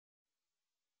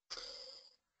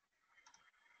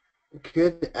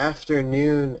Good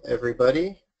afternoon,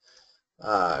 everybody,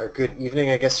 or good evening,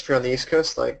 I guess, if you're on the East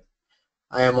Coast, like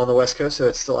I am on the West Coast, so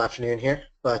it's still afternoon here.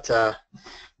 But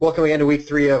welcome again to week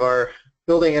 3 of our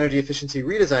Building Energy Efficiency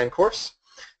Redesign course.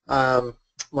 Um,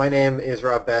 my name is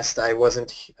Rob Best. I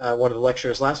wasn't one of the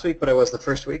lecturers last week, but I was the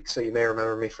first week, so you may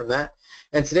remember me from that.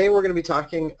 And today we're going to be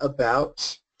talking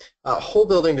about whole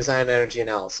building design and energy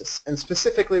analysis. And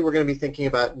specifically, we're going to be thinking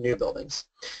about new buildings.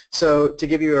 So to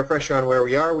give you a refresher on where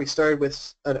we are, we started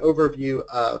with an overview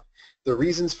of the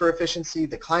reasons for efficiency,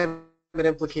 the climate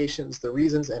implications, the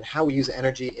reasons, and how we use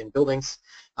energy in buildings.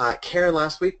 Karen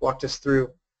last week walked us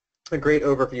through a great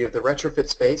overview of the retrofit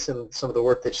space and some of the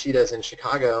work that she does in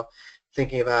Chicago,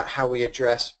 thinking about how we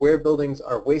address where buildings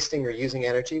are wasting or using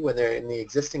energy when they're in the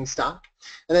existing stock,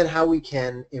 and then how we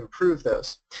can improve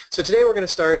those. So today we're going to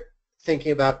start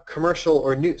thinking about commercial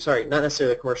or new, sorry, not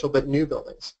necessarily commercial, but new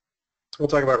buildings. We'll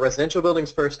talk about residential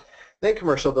buildings first, then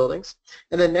commercial buildings.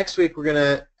 And then next week we're going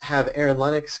to have Erin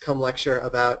Lennox come lecture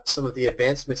about some of the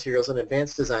advanced materials and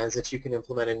advanced designs that you can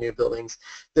implement in new buildings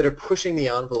that are pushing the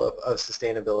envelope of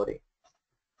sustainability.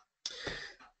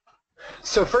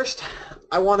 So first,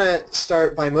 I want to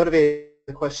start by motivating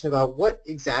the question about what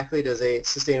exactly does a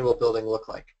sustainable building look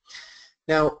like.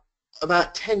 Now,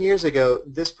 about 10 years ago,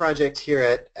 this project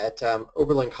here at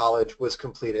Oberlin College was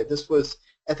completed. This was,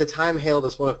 at the time, hailed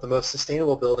as one of the most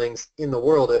sustainable buildings in the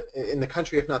world, in the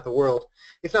country, if not the world,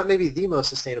 if not maybe the most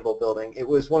sustainable building. It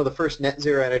was one of the first net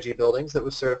zero energy buildings that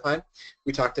was certified.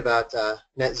 We talked about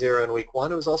net zero in week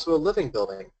 1. It was also a living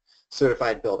building,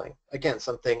 certified building. Again,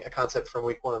 a concept from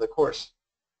week 1 of the course.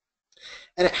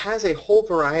 And it has a whole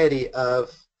variety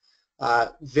of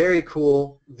very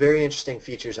cool, very interesting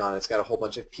features on it. It's got a whole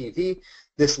bunch of PV.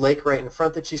 This lake right in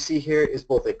front that you see here is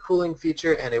both a cooling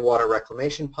feature and a water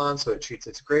reclamation pond, so it treats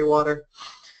its gray water.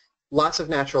 Lots of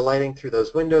natural lighting through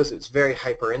those windows. It's very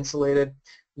hyper-insulated.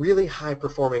 Really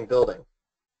high-performing building.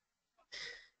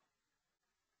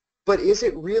 But is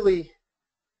it really...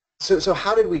 So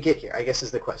how did we get here, I guess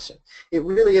is the question. It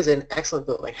really is an excellent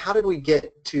building. How did we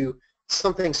get to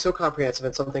something so comprehensive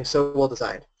and something so well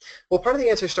designed? Well, part of the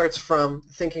answer starts from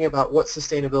thinking about what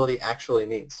sustainability actually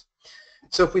means.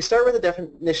 So if we start with the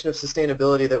definition of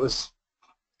sustainability that was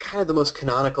kind of the most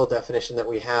canonical definition that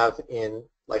we have in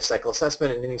life cycle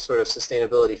assessment and any sort of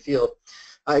sustainability field,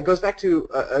 it goes back to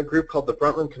a group called the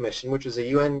Brundtland Commission, which was a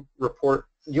UN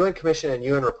Commission and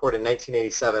UN report in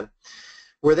 1987,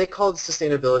 where they called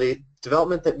sustainability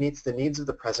development that meets the needs of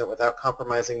the present without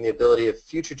compromising the ability of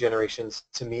future generations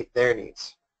to meet their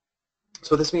needs.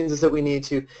 So what this means is that we need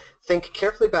to think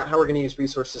carefully about how we're going to use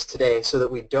resources today so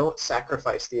that we don't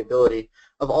sacrifice the ability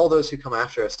of all those who come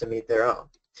after us to meet their own.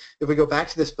 If we go back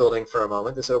to this building for a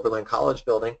moment, this Oberlin College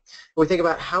building, we think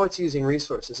about how it's using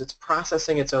resources. It's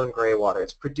processing its own gray water.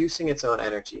 It's producing its own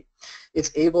energy.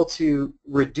 It's able to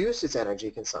reduce its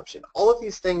energy consumption. All of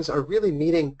these things are really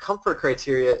meeting comfort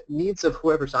criteria, needs of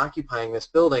whoever's occupying this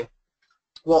building,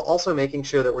 while also making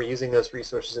sure that we're using those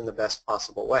resources in the best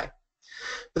possible way.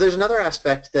 But there's another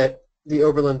aspect that the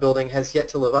Oberlin building has yet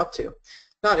to live up to.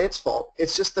 Not its fault.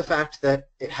 It's just the fact that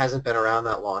it hasn't been around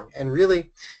that long. And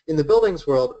really, in the buildings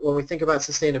world, when we think about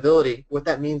sustainability, what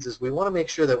that means is we want to make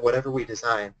sure that whatever we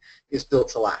design is built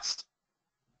to last.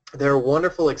 There are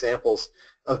wonderful examples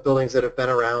of buildings that have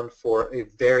been around for a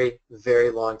very,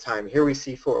 very long time. Here we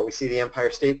see 4. We see the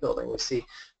Empire State Building. We see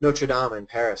Notre Dame in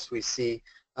Paris. We see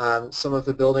some of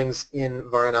the buildings in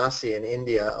Varanasi in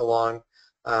India along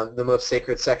the most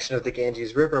sacred section of the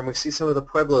Ganges River, and we see some of the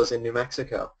pueblos in New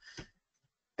Mexico.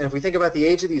 And if we think about the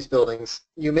age of these buildings,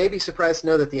 you may be surprised to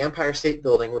know that the Empire State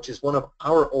Building, which is one of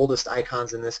our oldest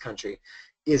icons in this country,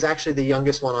 is actually the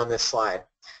youngest one on this slide,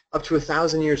 up to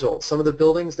 1,000 years old. Some of the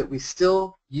buildings that we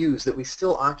still use, that we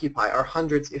still occupy, are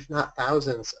hundreds, if not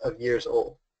thousands, of years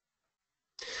old.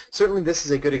 Certainly this is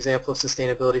a good example of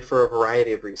sustainability for a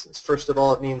variety of reasons. First of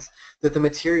all, it means that the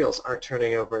materials aren't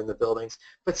turning over in the buildings.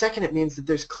 But second, it means that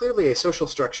there's clearly a social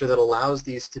structure that allows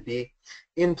these to be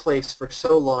in place for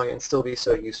so long and still be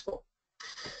so useful.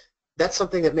 That's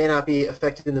something that may not be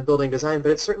affected in the building design, but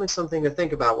it's certainly something to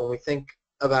think about when we think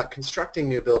about constructing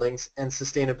new buildings and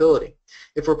sustainability.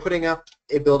 If we're putting up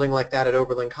a building like that at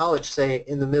Oberlin College, say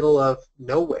in the middle of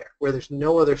nowhere, where there's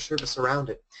no other service around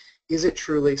it, is it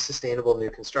truly sustainable new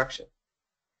construction?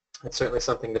 That's certainly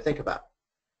something to think about.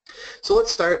 So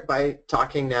let's start by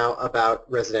talking now about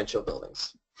residential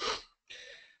buildings.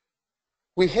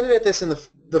 We hinted at this in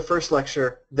the first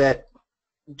lecture that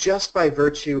just by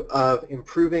virtue of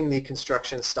improving the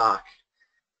construction stock,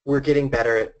 we're getting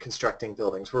better at constructing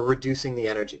buildings. We're reducing the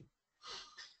energy.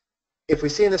 if we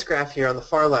see in this graph here on the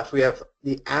far left, we have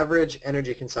the average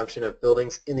energy consumption of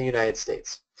buildings in the United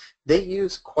States. They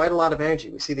use quite a lot of energy.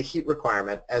 We see the heat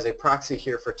requirement as a proxy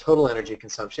here for total energy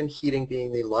consumption, heating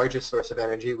being the largest source of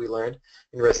energy we learned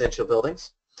in residential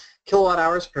buildings. Kilowatt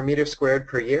hours per meter squared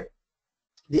per year.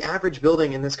 The average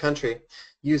building in this country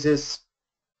uses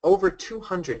over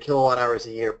 200 kilowatt hours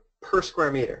a year per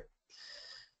square meter.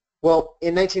 Well,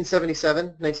 in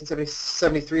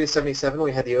 1973 to 77,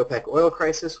 we had the OPEC oil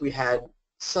crisis. We had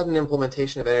sudden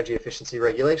implementation of energy efficiency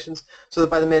regulations, so that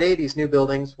by the mid-80s, new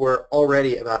buildings were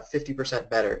already about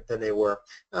 50% better than they were,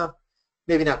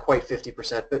 maybe not quite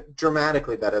 50%, but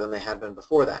dramatically better than they had been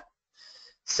before that.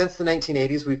 Since the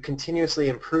 1980s, we've continuously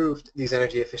improved these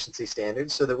energy efficiency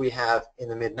standards so that we have, in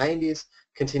the mid-90s,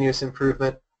 continuous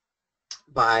improvement.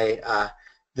 By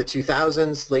the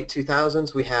 2000s, late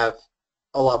 2000s, we have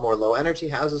a lot more low energy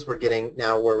houses. We're getting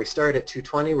now where we started at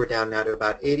 220, we're down now to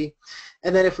about 80.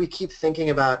 And then if we keep thinking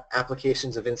about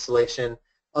applications of insulation,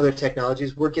 other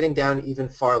technologies, we're getting down even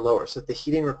far lower. So the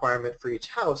heating requirement for each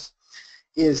house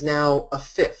is now a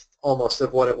fifth almost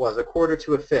of what it was, a quarter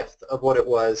to a fifth of what it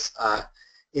was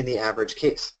in the average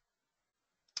case.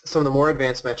 Some of the more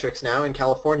advanced metrics now in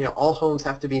California, all homes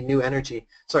have to be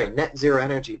net zero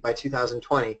energy by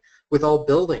 2020, with all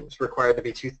buildings required to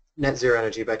be net zero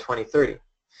energy by 2030.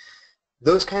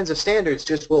 Those kinds of standards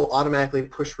just will automatically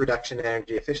push reduction in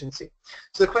energy efficiency.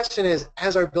 So the question is,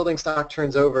 as our building stock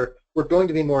turns over, we're going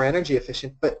to be more energy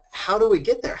efficient, but how do we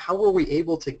get there? How were we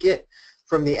able to get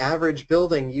from the average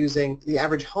building using, the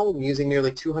average home using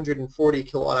nearly 240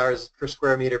 kilowatt hours per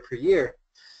square meter per year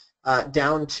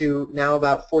down to now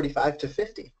about 45 to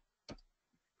 50?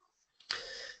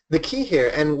 The key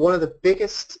here, and one of the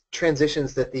biggest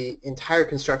transitions that the entire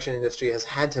construction industry has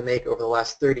had to make over the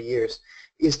last 30 years,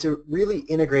 is to really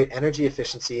integrate energy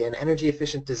efficiency and energy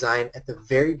efficient design at the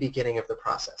very beginning of the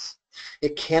process.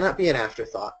 It cannot be an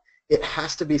afterthought. It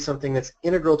has to be something that's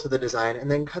integral to the design and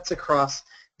then cuts across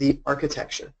the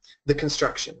architecture, the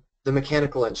construction, the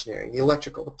mechanical engineering, the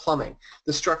electrical, the plumbing,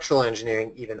 the structural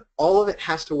engineering even. All of it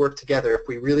has to work together if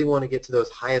we really want to get to those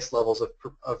highest levels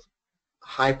of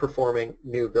high-performing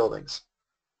new buildings.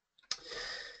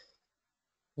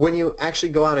 When you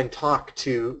actually go out and talk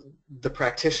to the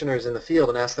practitioners in the field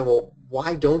and ask them, well,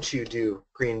 why don't you do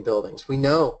green buildings? We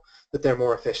know that they're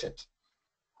more efficient.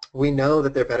 We know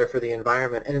that they're better for the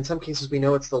environment, and in some cases we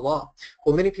know it's the law.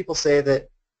 Well, many people say that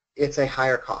it's a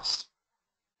higher cost.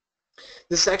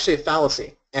 This is actually a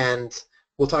fallacy, and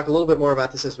we'll talk a little bit more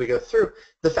about this as we go through.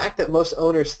 The fact that most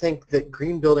owners think that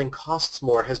green building costs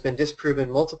more has been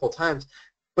disproven multiple times,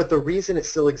 but the reason it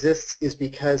still exists is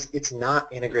because it's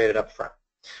not integrated up front.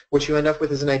 What you end up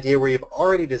with is an idea where you've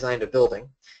already designed a building,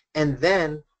 and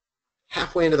then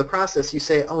halfway into the process you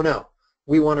say, oh no,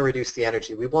 we want to reduce the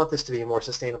energy. We want this to be a more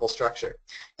sustainable structure.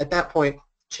 At that point,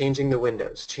 changing the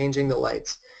windows, changing the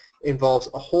lights, involves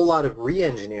a whole lot of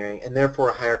re-engineering and therefore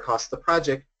a higher cost of the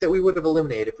project that we would have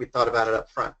eliminated if we thought about it up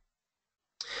front.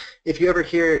 If you ever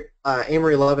hear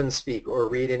Amory Lovin speak or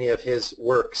read any of his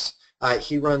works,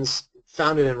 he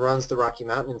founded and runs the Rocky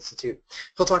Mountain Institute.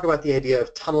 He'll talk about the idea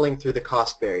of tunneling through the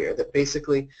cost barrier, that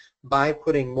basically by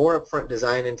putting more upfront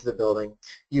design into the building,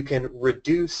 you can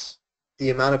reduce the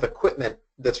amount of equipment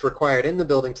that's required in the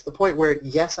building to the point where,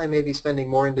 yes, I may be spending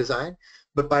more in design,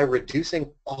 but by reducing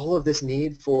all of this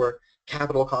need for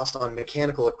capital cost on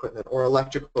mechanical equipment or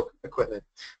electrical equipment,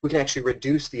 we can actually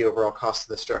reduce the overall cost of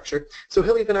the structure. So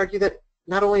he'll even argue that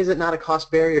not only is it not a cost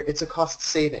barrier, it's a cost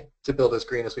saving to build as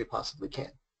green as we possibly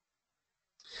can.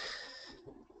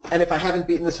 And if I haven't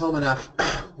beaten this home enough,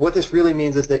 what this really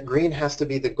means is that green has to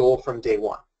be the goal from day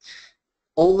one.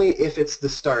 Only if it's the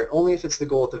start, only if it's the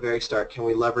goal at the very start can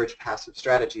we leverage passive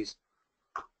strategies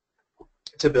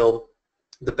to build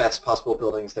the best possible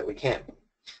buildings that we can.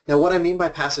 Now what I mean by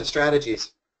passive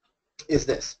strategies is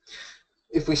this.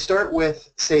 If we start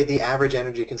with, say, the average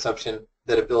energy consumption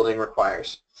that a building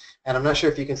requires, and I'm not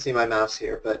sure if you can see my mouse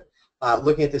here, but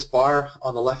looking at this bar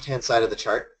on the left-hand side of the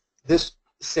chart, this,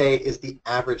 say, is the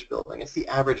average building. It's the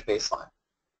average baseline.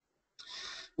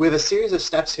 We have a series of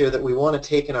steps here that we want to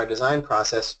take in our design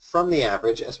process from the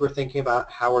average as we're thinking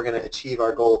about how we're going to achieve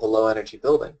our goal of a low-energy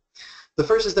building. The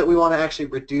first is that we want to actually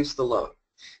reduce the load.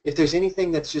 If there's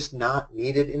anything that's just not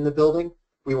needed in the building,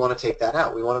 we want to take that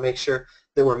out. We want to make sure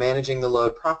that we're managing the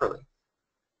load properly.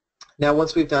 Now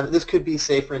once we've done it, this could be,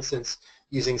 say, for instance,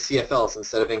 using CFLs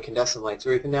instead of incandescent lights,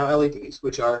 or even now LEDs,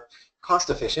 which are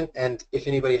cost efficient. And if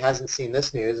anybody hasn't seen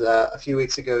this news, a few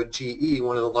weeks ago GE,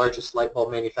 one of the largest light bulb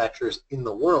manufacturers in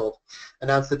the world,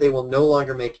 announced that they will no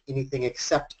longer make anything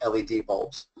except LED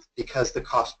bulbs because the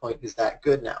cost point is that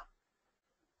good now.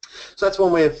 So that's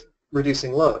one way of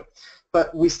reducing load.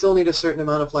 but we still need a certain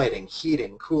amount of lighting,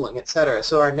 heating, cooling, etc.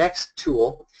 So our next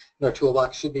tool in our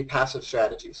toolbox should be passive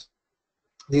strategies.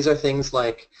 These are things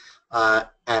like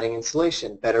adding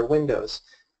insulation, better windows,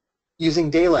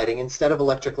 using daylighting instead of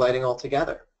electric lighting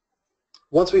altogether.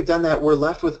 Once we've done that, we're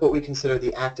left with what we consider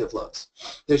the active loads.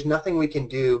 There's nothing we can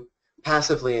do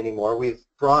passively anymore. We've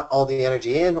brought all the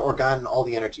energy in or gotten all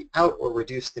the energy out or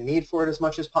reduced the need for it as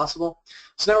much as possible.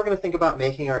 So now we're going to think about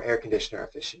making our air conditioner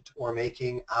efficient or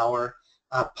making our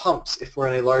pumps, if we're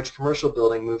in a large commercial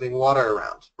building, moving water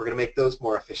around. We're going to make those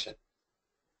more efficient.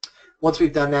 Once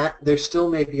we've done that, there still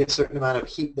may be a certain amount of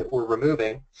heat that we're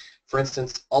removing. For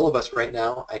instance, all of us right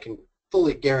now, I can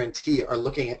fully guarantee, are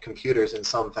looking at computers in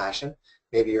some fashion.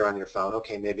 Maybe you're on your phone.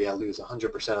 Okay, maybe I lose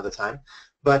 100% of the time.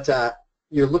 But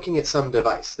you're looking at some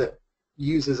device that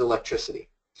uses electricity.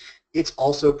 It's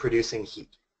also producing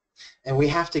heat. And we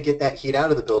have to get that heat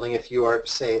out of the building if you are,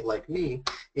 say, like me,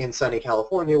 in sunny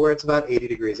California where it's about 80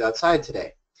 degrees outside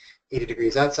today. 80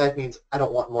 degrees outside means I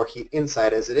don't want more heat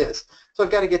inside as it is. So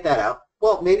I've got to get that out.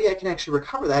 Well, maybe I can actually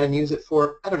recover that and use it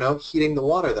for, I don't know, heating the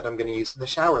water that I'm going to use in the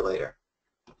shower later.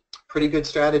 Pretty good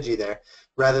strategy there.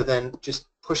 Rather than just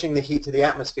pushing the heat to the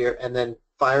atmosphere and then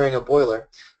firing a boiler,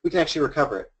 we can actually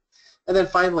recover it. And then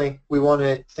finally, we want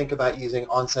to think about using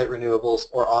on-site renewables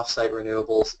or off-site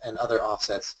renewables and other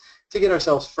offsets to get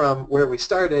ourselves from where we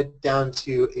started down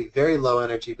to a very low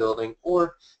energy building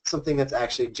or something that's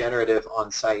actually generative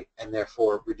on-site and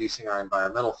therefore reducing our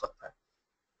environmental footprint.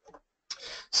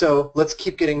 So let's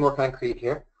keep getting more concrete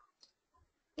here.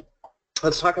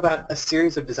 Let's talk about a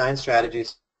series of design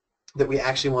strategies that we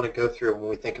actually want to go through when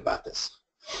we think about this.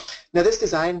 Now this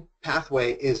design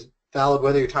pathway is valid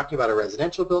whether you're talking about a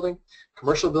residential building,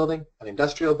 commercial building, an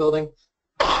industrial building,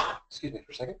 excuse me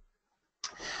for a second,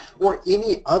 or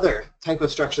any other type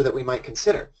of structure that we might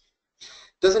consider.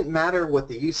 Doesn't matter what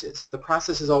the use is. The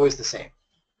process is always the same.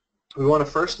 We want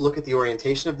to first look at the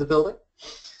orientation of the building.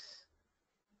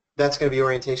 That's going to be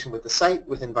orientation with the site,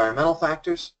 with environmental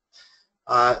factors.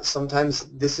 Sometimes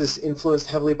this is influenced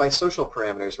heavily by social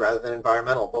parameters rather than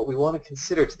environmental, but we want to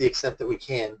consider to the extent that we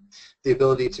can the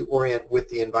ability to orient with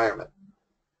the environment.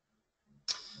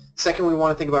 Second, we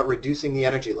want to think about reducing the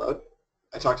energy load.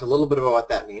 I talked a little bit about what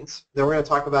that means. Then we're going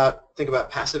to think about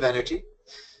passive energy,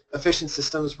 efficient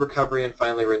systems, recovery, and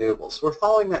finally renewables. So we're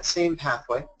following that same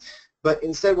pathway, but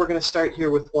instead we're going to start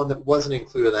here with one that wasn't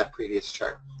included in that previous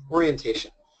chart,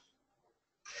 orientation.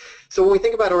 So when we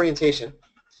think about orientation,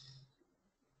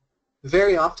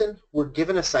 very often we're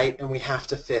given a site and we have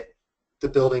to fit the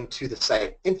building to the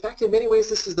site. In fact, in many ways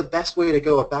this is the best way to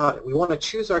go about it. We want to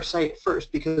choose our site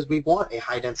first because we want a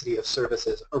high density of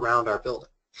services around our building.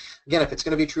 Again, if it's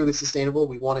going to be truly sustainable,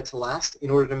 we want it to last.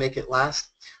 In order to make it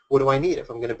last, what do I need? If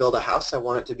I'm going to build a house, I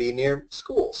want it to be near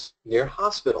schools, near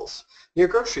hospitals, near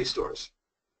grocery stores.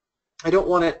 I don't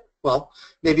want it, well,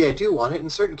 maybe I do want it in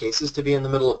certain cases to be in the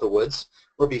middle of the woods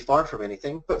or be far from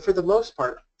anything, but for the most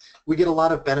part, we get a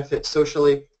lot of benefit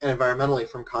socially and environmentally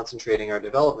from concentrating our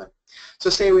development. So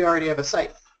say we already have a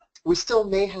site. We still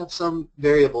may have some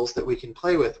variables that we can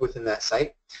play with within that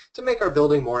site to make our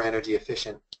building more energy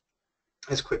efficient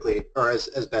as quickly or as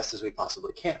best as we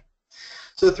possibly can.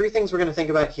 So the three things we're going to think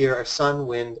about here are sun,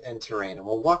 wind, and terrain, and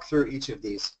we'll walk through each of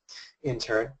these in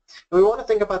turn. And we want to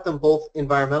think about them both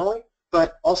environmentally,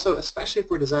 but also, especially if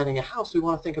we're designing a house, we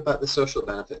want to think about the social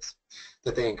benefits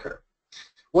that they incur.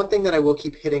 One thing that I will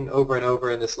keep hitting over and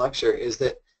over in this lecture is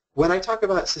that when I talk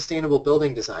about sustainable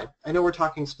building design, I know we're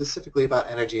talking specifically about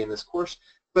energy in this course,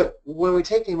 but when we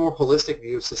take a more holistic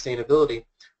view of sustainability,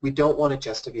 we don't want it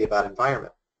just to be about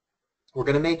environment. We're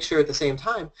going to make sure at the same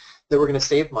time that we're going to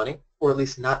save money, or at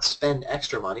least not spend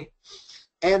extra money,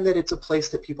 and that it's a place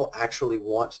that people actually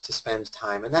want to spend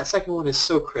time. And that second one is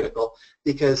so critical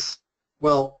because,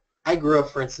 well, I grew up,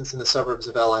 for instance, in the suburbs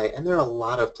of LA, and there are a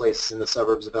lot of places in the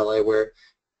suburbs of LA where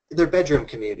they're bedroom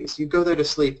communities. You go there to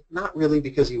sleep, not really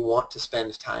because you want to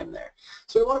spend time there.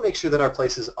 So we want to make sure that our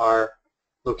places are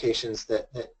locations that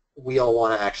we all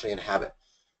want to actually inhabit.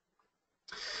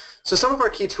 So some of our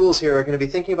key tools here are going to be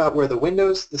thinking about where the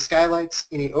windows, the skylights,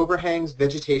 any overhangs,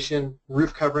 vegetation,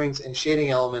 roof coverings, and shading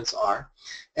elements are,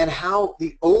 and how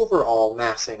the overall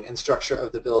massing and structure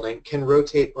of the building can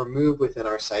rotate or move within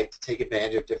our site to take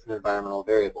advantage of different environmental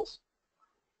variables.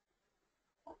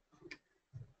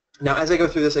 Now, as I go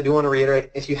through this, I do want to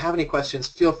reiterate, if you have any questions,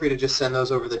 feel free to just send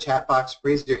those over the chat box,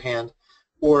 raise your hand,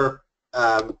 or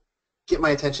get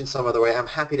my attention some other way. I'm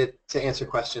happy to answer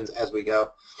questions as we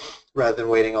go, rather than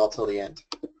waiting all till the end.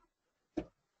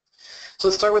 So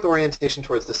let's start with orientation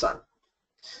towards the sun.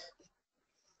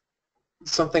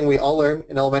 Something we all learn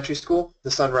in elementary school, the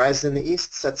sun rises in the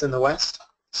east, sets in the west.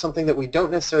 something that we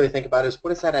don't necessarily think about is, what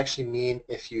does that actually mean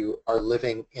if you are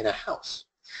living in a house?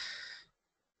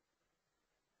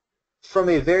 From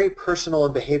a very personal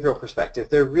and behavioral perspective,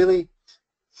 there are really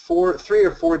three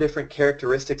or four different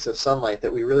characteristics of sunlight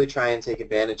that we really try and take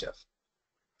advantage of.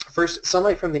 First,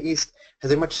 sunlight from the east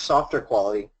has a much softer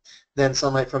quality than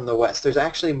sunlight from the west. There's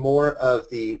actually more of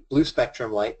the blue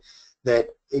spectrum light that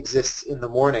exists in the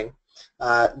morning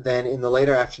than in the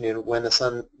later afternoon, when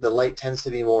the light tends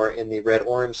to be more in the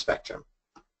red-orange spectrum.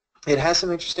 It has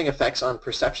some interesting effects on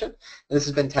perception, and this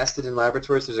has been tested in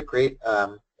laboratories. There's a great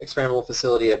experimental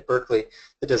facility at Berkeley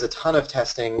that does a ton of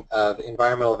testing of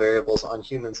environmental variables on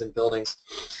humans and buildings,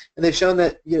 and they've shown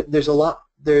that there's a lot.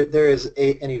 There is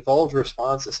an evolved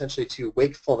response essentially to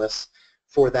wakefulness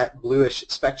for that bluish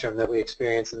spectrum that we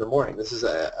experience in the morning. This is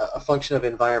a function of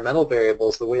environmental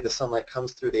variables, the way the sunlight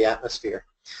comes through the atmosphere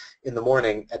in the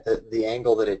morning at the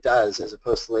angle that it does, as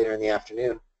opposed to later in the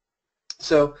afternoon.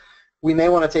 So we may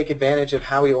want to take advantage of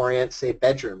how we orient, say,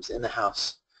 bedrooms in the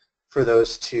house for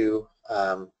those two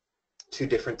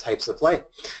different types of light.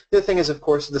 The other thing is, of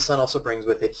course, the sun also brings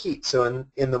with it heat. So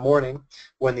in the morning,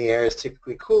 when the air is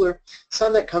typically cooler,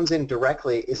 sun that comes in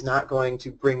directly is not going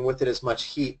to bring with it as much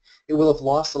heat. It will have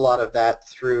lost a lot of that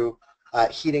through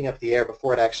heating up the air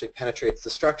before it actually penetrates the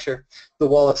structure. The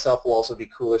wall itself will also be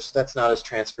cooler, so that's not as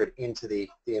transferred into the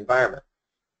environment,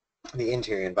 the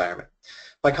interior environment.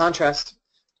 By contrast,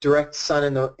 direct sun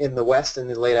in the west in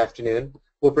the late afternoon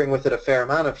will bring with it a fair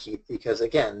amount of heat because,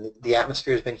 again, the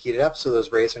atmosphere has been heated up, so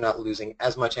those rays are not losing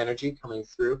as much energy coming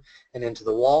through and into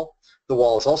the wall. The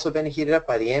wall has also been heated up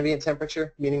by the ambient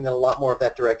temperature, meaning that a lot more of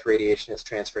that direct radiation is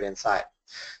transferred inside.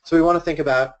 So we want to think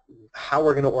about how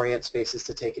we're going to orient spaces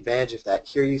to take advantage of that.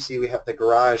 Here you see we have the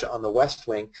garage on the west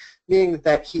wing, meaning that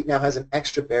that heat now has an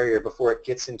extra barrier before it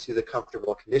gets into the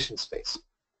comfortable conditioned space.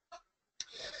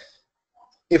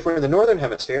 If we're in the northern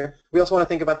hemisphere, we also want to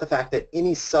think about the fact that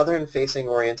any southern-facing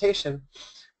orientation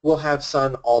will have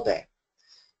sun all day.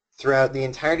 Throughout the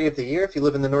entirety of the year, if you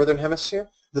live in the northern hemisphere,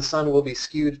 the sun will be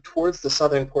skewed towards the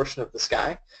southern portion of the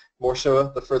sky, more so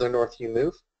the further north you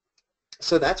move.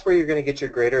 So that's where you're going to get your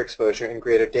greater exposure and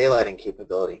greater daylighting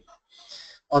capability.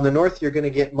 On the north, you're going to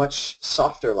get much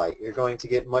softer light. You're going to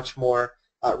get much more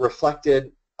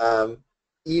reflected,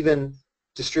 even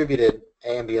distributed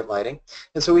ambient lighting,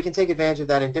 and so we can take advantage of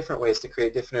that in different ways to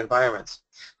create different environments.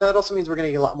 Now that also means we're going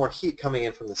to get a lot more heat coming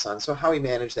in from the sun, so how we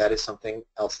manage that is something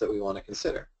else that we want to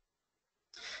consider.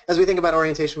 As we think about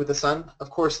orientation with the sun, of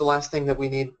course the last thing that we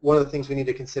need, one of the things we need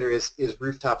to consider is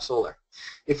rooftop solar.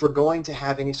 If we're going to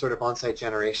have any sort of on-site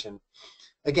generation,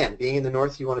 again, being in the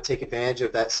north, you want to take advantage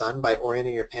of that sun by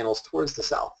orienting your panels towards the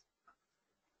south.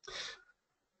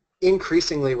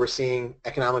 Increasingly, we're seeing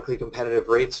economically competitive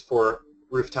rates for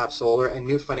rooftop solar and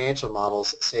new financial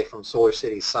models, say from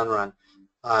SolarCity, Sunrun,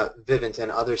 Vivint, and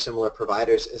other similar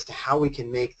providers as to how we can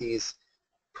make these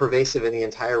pervasive in the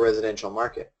entire residential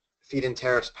market. Feed-in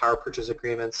tariffs, power purchase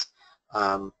agreements,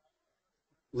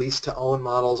 lease-to-own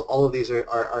models, all of these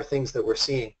are things that we're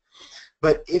seeing.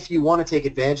 But if you want to take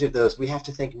advantage of those, we have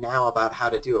to think now about how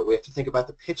to do it. We have to think about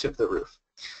the pitch of the roof.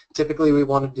 Typically, we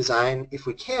want to design, if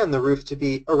we can, the roof to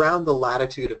be around the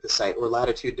latitude of the site, or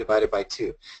latitude divided by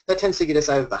 2. That tends to get us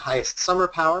either the highest summer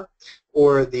power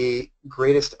or the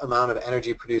greatest amount of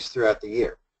energy produced throughout the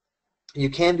year. You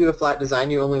can do a flat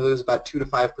design. You only lose about 2 to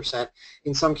 5%,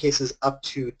 in some cases up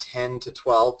to 10 to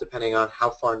 12, depending on how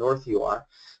far north you are,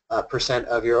 percent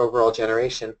of your overall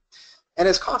generation. And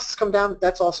as costs come down,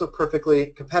 that's also perfectly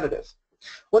competitive.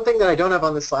 One thing that I don't have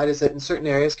on this slide is that in certain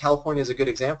areas, California is a good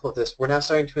example of this, we're now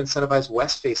starting to incentivize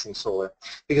west-facing solar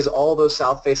because all those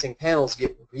south-facing panels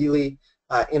get really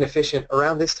inefficient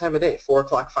around this time of day, 4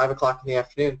 o'clock, 5 o'clock in the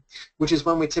afternoon, which is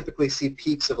when we typically see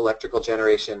peaks of electrical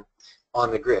generation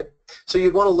on the grid. So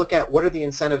you'd want to look at what are the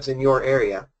incentives in your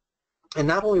area, and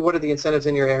not only what are the incentives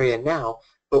in your area now,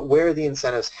 but where are the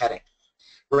incentives heading.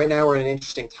 Right now we're in an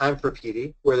interesting time for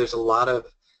PV, where there's a lot of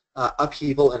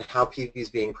upheaval in how PV is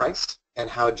being priced and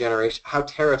how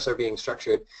tariffs are being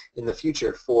structured in the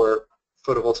future for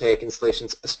photovoltaic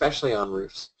installations, especially on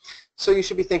roofs. So you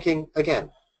should be thinking, again,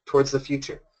 towards the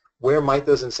future. Where might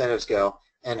those incentives go,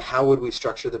 and how would we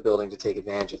structure the building to take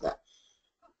advantage of that?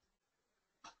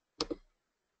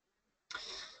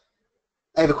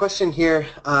 I have a question here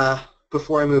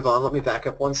before I move on. Let me back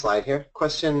up one slide here.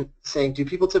 Question saying, do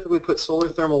people typically put solar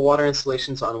thermal water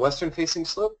installations on western-facing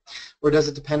slope, or does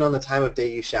it depend on the time of day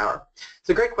you shower? It's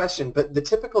a great question, but the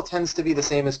typical tends to be the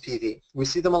same as PV. We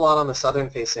see them a lot on the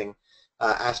southern-facing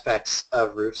aspects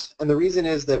of roofs, and the reason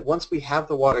is that once we have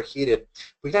the water heated,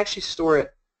 we can actually store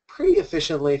it pretty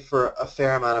efficiently for a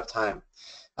fair amount of time.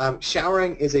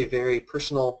 Showering is a very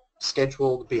personal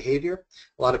scheduled behavior.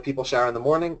 A lot of people shower in the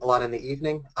morning, a lot in the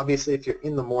evening. Obviously, if you're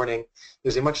in the morning,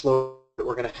 there's a much lower that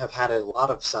we're going to have had a lot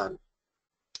of sun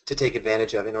to take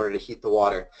advantage of in order to heat the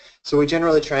water. So we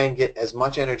generally try and get as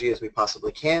much energy as we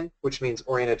possibly can, which means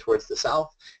oriented towards the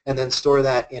south, and then store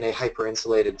that in a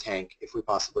hyper-insulated tank if we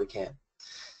possibly can.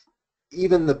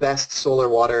 Even the best solar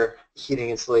water heating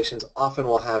installations often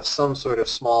will have some sort of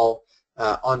small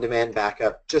on-demand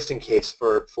backup just in case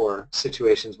for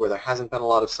situations where there hasn't been a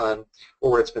lot of sun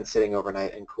or where it's been sitting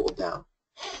overnight and cooled down.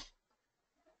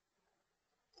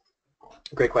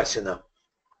 Great question, though.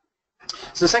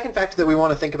 So the second factor that we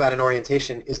want to think about in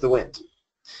orientation is the wind.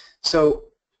 So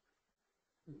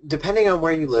depending on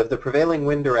where you live, the prevailing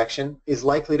wind direction is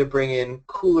likely to bring in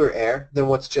cooler air than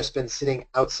what's just been sitting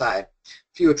outside.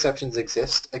 Few exceptions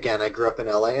exist. Again, I grew up in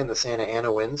LA, and the Santa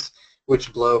Ana winds,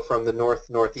 which blow from the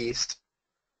north-northeast,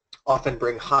 often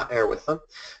bring hot air with them.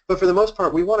 But for the most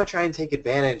part, we want to try and take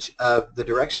advantage of the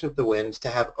direction of the wind to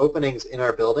have openings in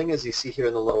our building, as you see here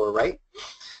in the lower right,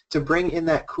 to bring in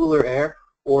that cooler air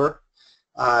or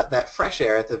that fresh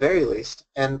air at the very least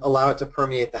and allow it to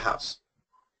permeate the house.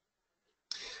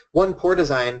 One poor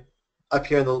design up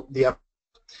here in the upper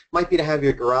might be to have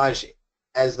your garage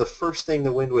as the first thing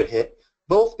the wind would hit,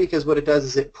 both because what it does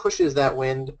is it pushes that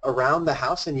wind around the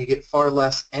house and you get far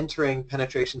less entering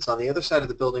penetrations on the other side of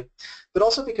the building, but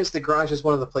also because the garage is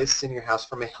one of the places in your house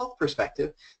from a health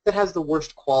perspective that has the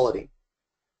worst quality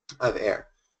of air.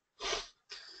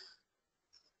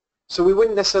 So we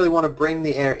wouldn't necessarily want to bring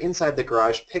the air inside the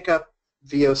garage, pick up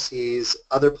VOCs,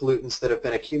 other pollutants that have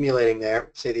been accumulating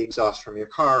there, say the exhaust from your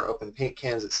car, open paint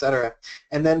cans, etc.,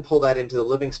 and then pull that into the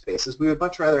living spaces. We would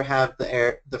much rather have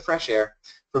the fresh air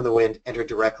from the wind enter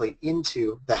directly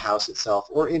into the house itself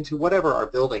or into whatever our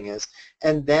building is,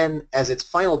 and then as its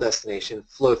final destination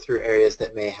flow through areas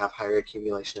that may have higher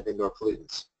accumulation of indoor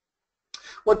pollutants.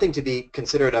 One thing to be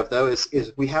considerate of, though,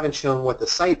 is we haven't shown what the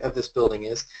site of this building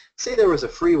is. Say there was a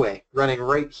freeway running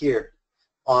right here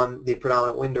on the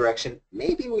predominant wind direction.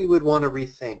 Maybe we would want to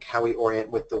rethink how we orient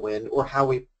with the wind or how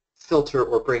we filter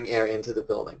or bring air into the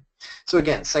building. So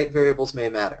again, site variables may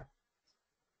matter.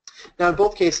 Now in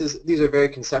both cases, these are very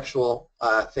conceptual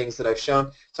things that I've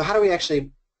shown. So how do we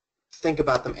actually think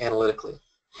about them analytically?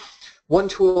 One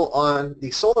tool on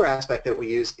the solar aspect that we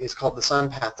use is called the sun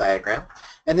path diagram,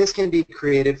 and this can be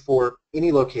created for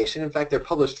any location. In fact, they're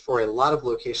published for a lot of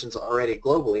locations already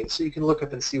globally, so you can look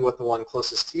up and see what the one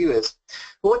closest to you is.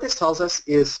 But what this tells us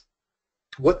is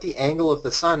what the angle of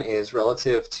the sun is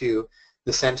relative to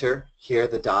the center here,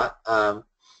 the dot,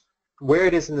 where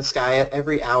it is in the sky at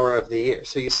every hour of the year.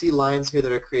 So you see lines here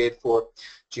that are created for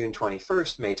June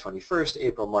 21st, May 21st,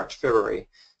 April, March, February,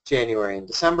 January, and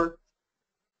December.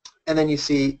 And then you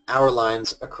see hour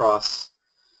lines across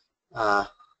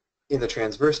in the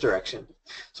transverse direction.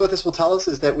 So what this will tell us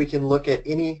is that we can look at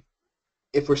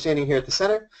if we're standing here at the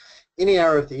center, any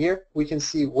hour of the year, we can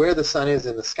see where the sun is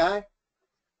in the sky.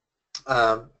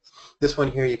 This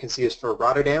one here you can see is for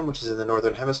Rotterdam, which is in the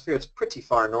northern hemisphere. It's pretty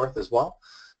far north as well.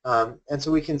 And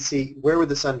so we can see where would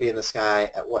the sun be in the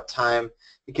sky at what time.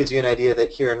 It gives you an idea that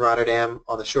here in Rotterdam,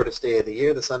 on the shortest day of the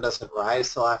year, the sun doesn't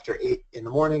rise till after 8 in the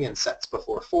morning and sets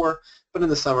before 4. But in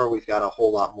the summer, we've got a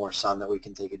whole lot more sun that we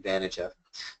can take advantage of.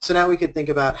 So now we could think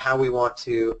about how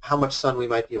much sun we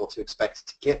might be able to expect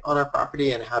to get on our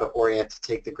property and how to orient to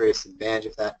take the greatest advantage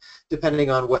of that, depending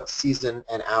on what season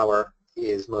and hour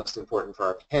is most important for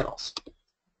our panels.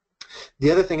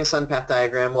 The other thing a sun path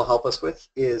diagram will help us with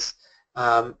is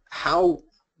how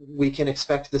we can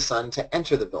expect the sun to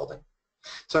enter the building.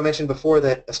 So I mentioned before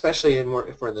that especially if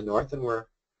we're in the north and we're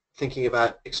thinking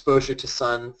about exposure to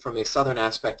sun from a southern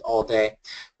aspect all day,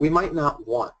 we might not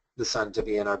want the sun to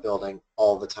be in our building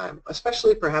all the time,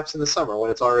 especially perhaps in the summer when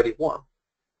it's already warm.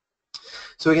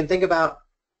 So we can think about,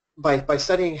 by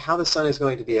studying how the sun is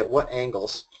going to be at what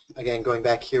angles, again going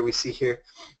back here we see here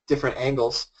different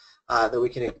angles that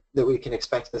we can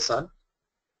expect the sun.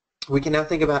 We can now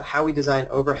think about how we design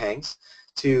overhangs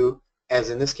to, as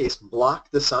in this case,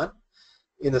 block the sun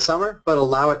in the summer, but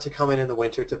allow it to come in the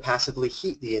winter to passively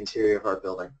heat the interior of our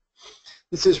building.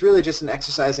 This is really just an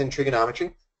exercise in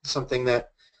trigonometry, something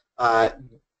that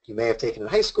you may have taken in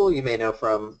high school, you may know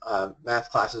from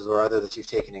math classes or other that you've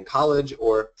taken in college,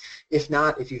 or if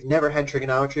not, if you've never had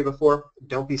trigonometry before,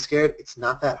 don't be scared. It's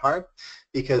not that hard,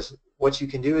 because what you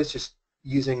can do is just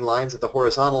using lines at the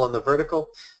horizontal and the vertical,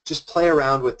 just play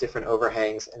around with different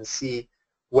overhangs and see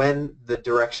when the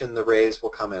direction the rays will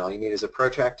come in. All you need is a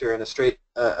protractor and a straight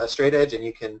edge, and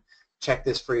you can check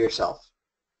this for yourself.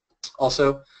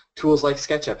 Also, Tools like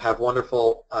SketchUp have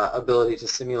wonderful ability to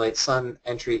simulate sun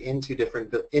entry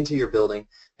into your building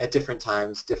at different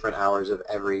times, different hours of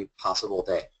every possible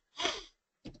day.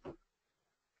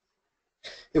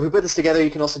 If we put this together,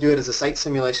 you can also do it as a site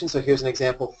simulation. So here's an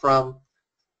example from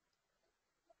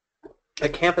a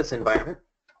campus environment.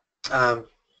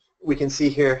 We can see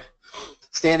here,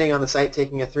 standing on the site,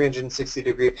 taking a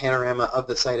 360-degree panorama of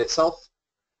the site itself,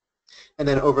 and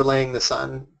then overlaying the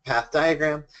sun path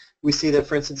diagram. We see that,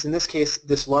 for instance, in this case,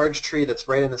 this large tree that's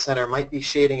right in the center might be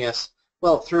shading us,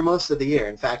 well, through most of the year.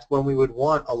 In fact, when we would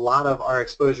want a lot of our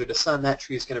exposure to sun, that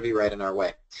tree is going to be right in our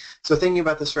way. So thinking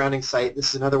about the surrounding site, this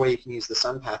is another way you can use the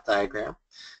sun path diagram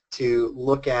to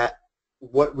look at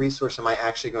what resource am I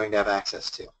actually going to have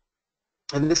access to.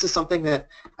 And this is something that,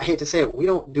 I hate to say it, we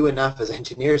don't do enough as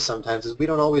engineers sometimes, is we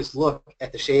don't always look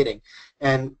at the shading.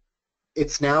 And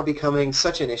it's now becoming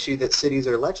such an issue that cities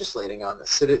are legislating on this.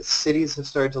 Cities have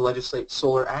started to legislate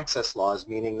solar access laws,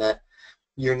 meaning that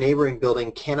your neighboring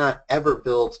building cannot ever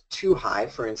build too high,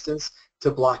 for instance,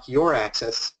 to block your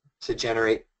access to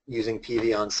generate using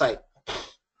PV on site,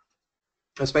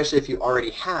 especially if you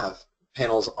already have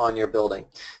panels on your building.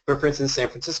 But for instance, San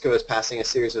Francisco is passing a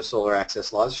series of solar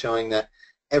access laws showing that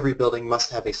every building must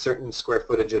have a certain square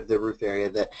footage of the roof area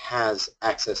that has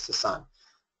access to sun.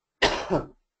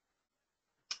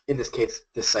 In this case,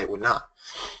 this site would not.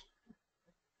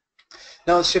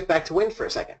 Now let's shift back to wind for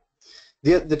a second.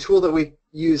 The tool that we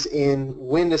use in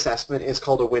wind assessment is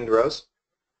called a windrose.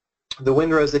 The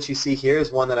windrose that you see here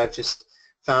is one that I've just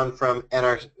found from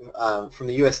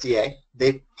the USDA.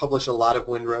 They publish a lot of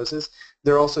windroses.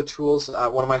 There are also tools,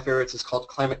 one of my favorites is called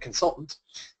Climate Consultant,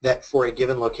 that for a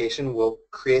given location will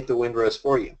create the windrose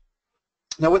for you.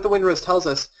 Now what the windrose tells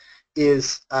us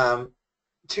is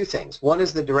two things. One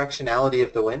is the directionality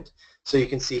of the wind. So you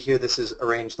can see here this is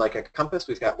arranged like a compass.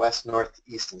 We've got west, north,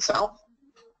 east, and south.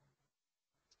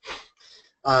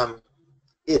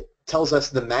 It tells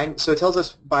us so it tells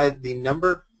us by the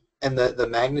number and the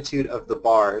magnitude of the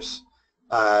bars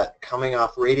coming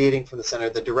off, radiating from the center,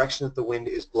 the direction that the wind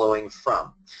is blowing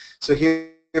from. So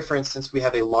here, for instance, we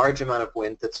have a large amount of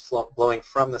wind that's blowing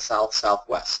from the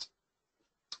south-southwest.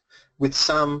 With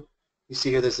some, you see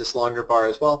here there's this longer bar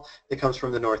as well that comes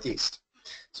from the northeast.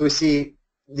 So we see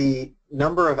the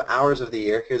number of hours of the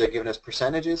year, here they're giving us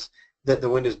percentages, that the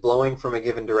wind is blowing from a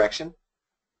given direction.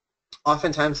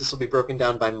 Oftentimes this will be broken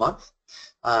down by month.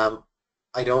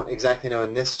 I don't exactly know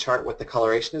in this chart what the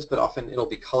coloration is, but often it'll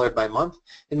be colored by month.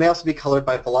 It may also be colored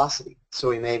by velocity. So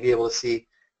we may be able to see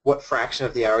what fraction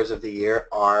of the hours of the year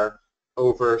are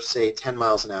over, say, 10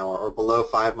 miles an hour or below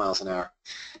 5 miles an hour.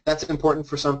 That's important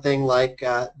for something like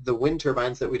the wind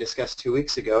turbines that we discussed 2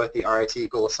 weeks ago at the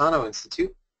RIT Golisano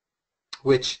Institute,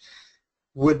 which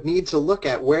would need to look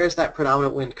at where is that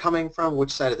predominant wind coming from,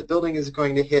 which side of the building is it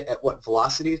going to hit, at what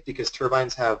velocities, because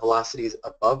turbines have velocities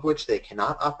above which they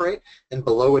cannot operate and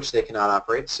below which they cannot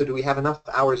operate. So do we have enough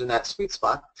hours in that sweet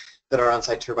spot that our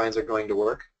on-site turbines are going to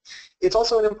work? It's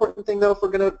also an important thing, though, if we're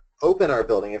going to open our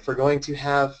building, if we're going to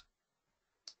have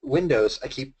windows. I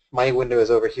keep my windows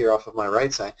over here off of my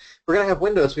right side. If we're going to have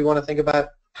windows, we want to think about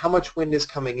how much wind is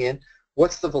coming in,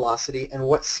 what's the velocity, and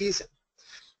what season.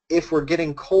 If we're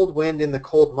getting cold wind in the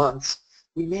cold months,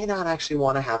 we may not actually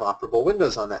want to have operable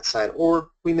windows on that side, or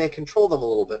we may control them a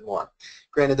little bit more.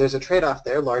 Granted, there's a trade-off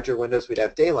there. Larger windows, we'd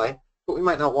have daylight, but we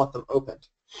might not want them opened.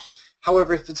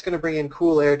 However, if it's going to bring in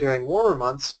cool air during warmer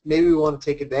months, maybe we want to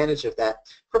take advantage of that,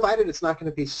 provided it's not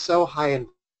going to be so high in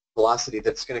velocity that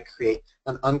it's going to create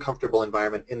an uncomfortable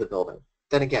environment in the building.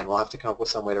 Then again, we'll have to come up with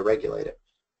some way to regulate it.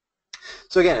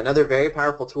 So again, another very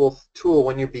powerful tool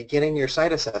when you're beginning your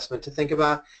site assessment to think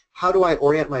about how do I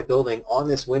orient my building on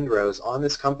this windrose, on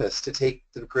this compass, to take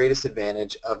the greatest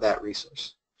advantage of that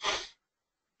resource.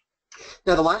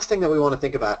 Now the last thing that we want to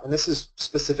think about, and this is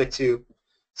specific to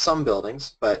some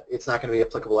buildings, but it's not going to be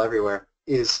applicable everywhere,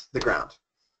 is the ground.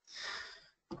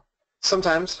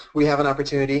 Sometimes we have an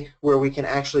opportunity where we can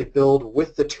actually build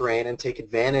with the terrain and take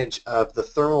advantage of the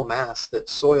thermal mass that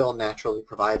soil naturally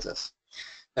provides us.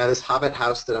 Now this Hobbit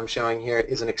house that I'm showing here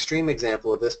is an extreme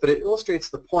example of this, but it illustrates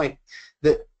the point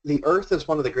that the earth is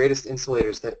one of the greatest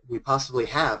insulators that we possibly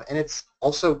have, and it's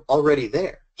also already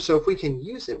there. So if we can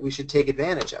use it, we should take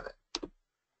advantage of it.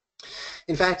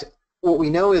 In fact, what we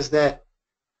know is that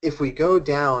if we go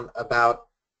down about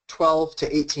 12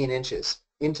 to 18 inches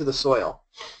into the soil,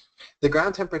 the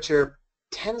ground temperature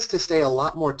tends to stay a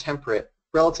lot more temperate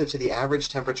relative to the average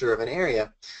temperature of an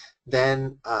area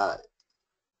than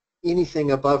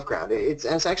anything above ground. It's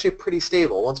actually pretty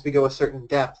stable. Once we go a certain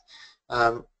depth,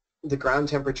 the ground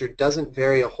temperature doesn't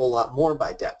vary a whole lot more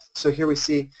by depth. So here we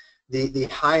see the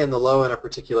high and the low in a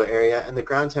particular area, and the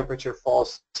ground temperature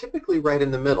falls typically right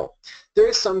in the middle. There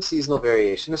is some seasonal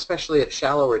variation, especially at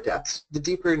shallower depths. The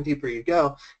deeper and deeper you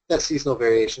go, that seasonal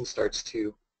variation starts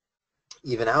to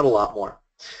even out a lot more.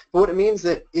 But what it means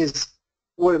is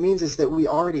that we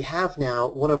already have now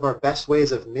one of our best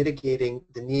ways of mitigating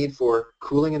the need for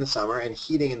cooling in the summer and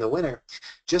heating in the winter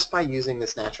just by using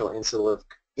this natural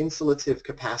insulative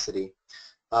capacity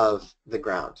of the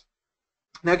ground.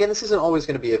 Now again, this isn't always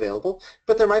going to be available,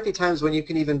 but there might be times when you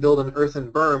can even build an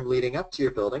earthen berm leading up to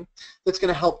your building that's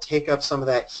going to help take up some of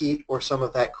that heat or some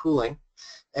of that cooling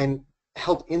and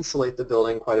help insulate the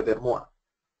building quite a bit more.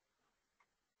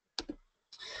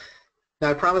 Now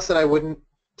I promised that I wouldn't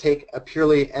take a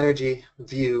purely energy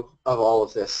view of all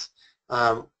of this.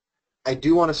 I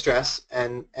do want to stress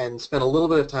and spend a little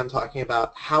bit of time talking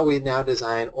about how we now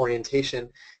design orientation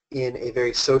in a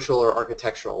very social or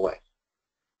architectural way.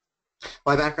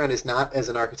 My background is not as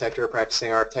an architect or a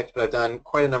practicing architect, but I've done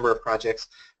quite a number of projects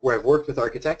where I've worked with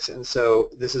architects, and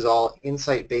so this is all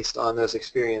insight based on those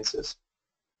experiences.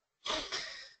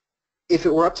 If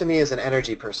it were up to me as an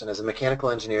energy person, as a mechanical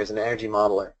engineer, as an energy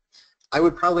modeler, I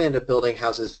would probably end up building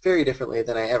houses very differently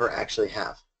than I ever actually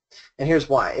have. And here's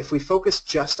why. If we focus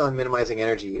just on minimizing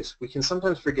energy use, we can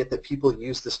sometimes forget that people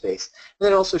use the space, and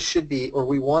that it also should be, or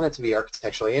we want it to be,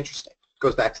 architecturally interesting. It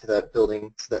goes back to the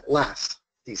buildings that last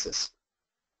thesis.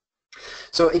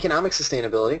 So economic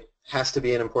sustainability has to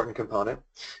be an important component.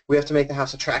 We have to make the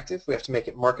house attractive. We have to make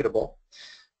it marketable.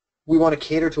 We want to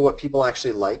cater to what people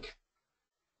actually like.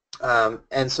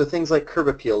 And so things like curb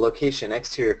appeal, location,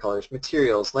 exterior colors,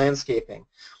 materials, landscaping,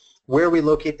 where we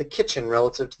locate the kitchen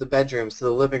relative to the bedrooms, to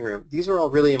the living room, these are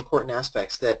all really important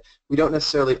aspects that we don't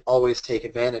necessarily always take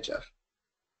advantage of.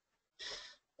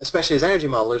 Especially as energy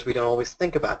modelers, we don't always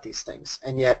think about these things.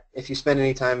 And yet, if you spend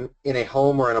any time in a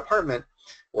home or an apartment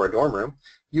or a dorm room,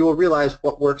 you will realize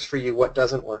what works for you, what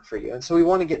doesn't work for you. And so we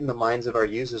want to get in the minds of our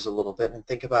users a little bit and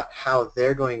think about how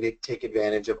they're going to take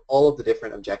advantage of all of the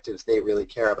different objectives they really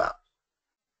care about.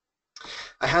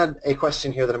 I had a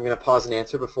question here that I'm going to pause and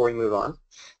answer before we move on.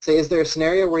 Say, is there a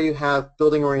scenario where you have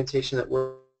building orientation that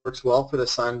works well for the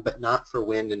sun but not for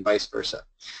wind and vice versa?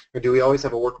 Or do we always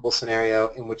have a workable scenario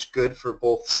in which good for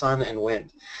both sun and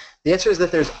wind? The answer is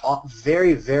that there's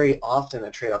very, very often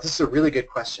a trade-off. This is a really good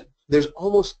question. There's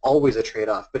almost always a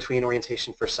trade-off between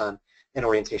orientation for sun and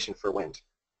orientation for wind.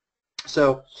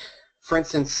 So, for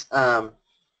instance,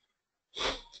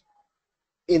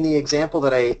 in the example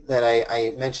that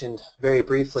I mentioned very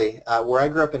briefly, where I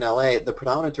grew up in LA, the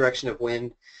predominant direction of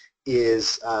wind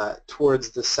is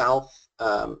towards the south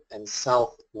and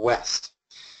southwest.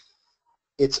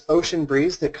 It's ocean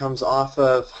breeze that comes off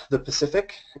of the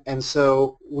Pacific, and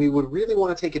so we would really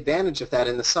want to take advantage of that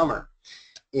in the summer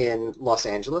in Los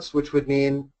Angeles, which would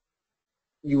mean,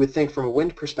 you would think from a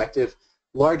wind perspective,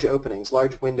 large openings,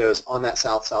 large windows on that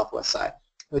south-southwest side.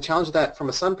 The challenge of that from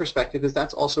a sun perspective is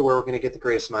that's also where we're going to get the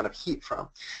greatest amount of heat from.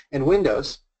 And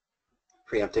windows,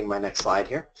 preempting my next slide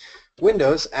here,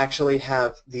 windows actually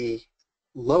have the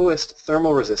lowest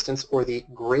thermal resistance or the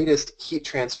greatest heat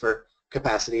transfer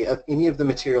capacity of any of the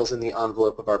materials in the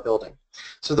envelope of our building.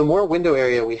 So the more window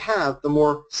area we have, the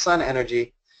more sun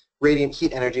energy, radiant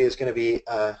heat energy is going to be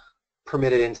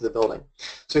permitted into the building.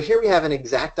 So here we have an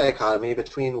exact dichotomy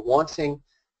between wanting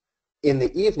in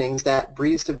the evenings that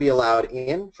breeze to be allowed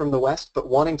in from the west, but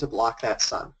wanting to block that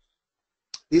sun.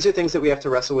 These are things that we have to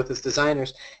wrestle with as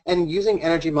designers, and using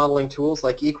energy modeling tools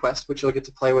like eQuest, which you'll get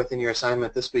to play with in your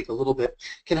assignment this week a little bit,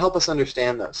 can help us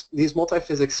understand those. These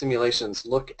multi-physics simulations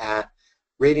look at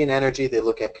radiant energy, they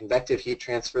look at convective heat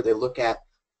transfer, they look at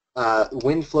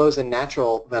wind flows and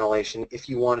natural ventilation if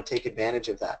you want to take advantage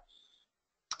of that.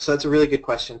 So that's a really good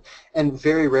question, and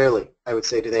very rarely, I would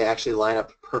say, do they actually line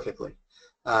up perfectly.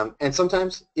 And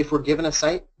sometimes, if we're given a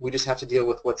site, we just have to deal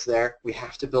with what's there. We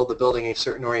have to build the building a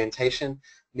certain orientation.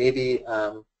 Maybe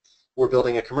we're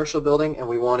building a commercial building and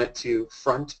we want it to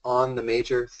front on the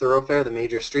major thoroughfare, the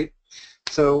major street.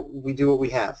 So we do what we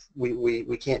have.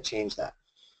 We can't change that.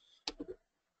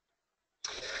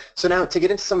 So now, to get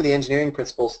into some of the engineering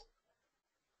principles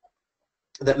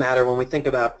that matter when we think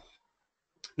about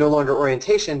no longer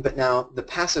orientation, but now the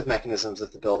passive mechanisms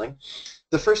of the building,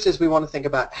 the first is we want to think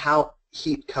about how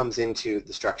heat comes into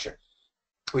the structure.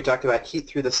 We talked about heat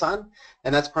through the sun,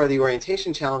 and that's part of the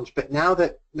orientation challenge, but now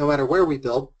that no matter where we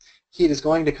build, heat is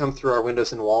going to come through our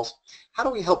windows and walls, how do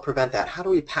we help prevent that? How do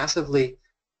we passively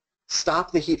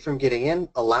stop the heat from getting in,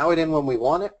 allow it in when we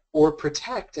want it, or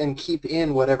protect and keep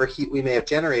in whatever heat we may have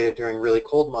generated during really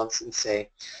cold months in, say,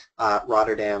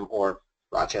 Rotterdam or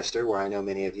Rochester, where I know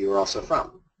many of you are also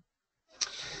from?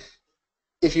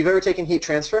 If you've ever taken heat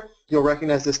transfer, You'll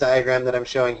recognize this diagram that I'm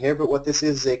showing here, but what this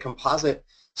is a composite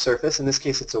surface. In this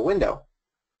case, it's a window.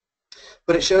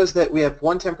 But it shows that we have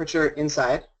one temperature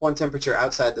inside, one temperature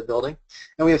outside the building,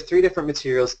 and we have three different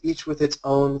materials, each with its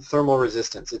own thermal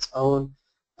resistance, its own,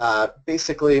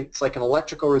 basically, it's like an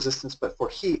electrical resistance, but for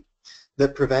heat,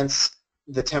 that prevents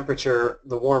the temperature,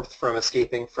 the warmth from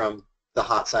escaping from the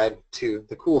hot side to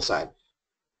the cool side,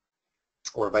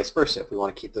 or vice versa if we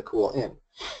want to keep the cool in.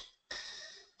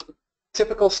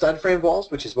 Typical stud frame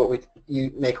walls, which is what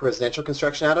you make residential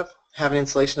construction out of, have an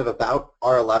insulation of about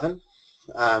R11.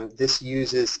 This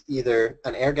uses either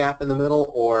an air gap in the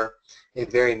middle or a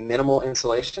very minimal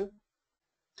insulation.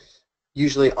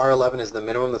 Usually R11 is the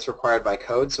minimum that's required by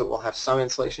code, so it will have some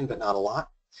insulation but not a lot.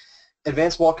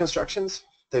 Advanced wall constructions,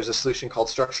 there's a solution called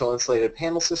structural insulated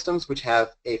panel systems, which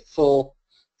have a full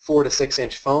 4 to 6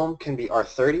 inch foam, can be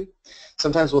R30.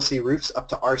 Sometimes we'll see roofs up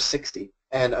to R60.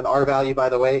 And an R value, by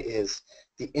the way, is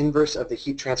the inverse of the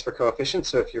heat transfer coefficient.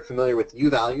 So if you're familiar with U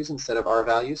values instead of R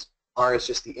values, R is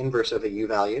just the inverse of a U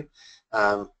value.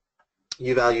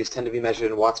 U values tend to be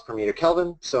measured in watts per meter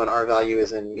Kelvin, so an R value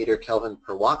is in meter Kelvin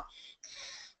per watt.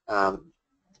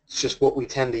 It's just what we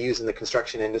tend to use in the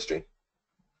construction industry.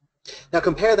 Now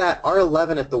compare that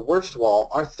R11 at the worst wall,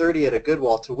 R30 at a good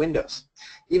wall to windows.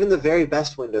 Even the very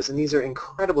best windows, and these are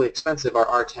incredibly expensive, are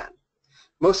R10.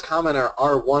 Most common are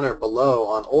R1 or below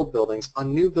on old buildings.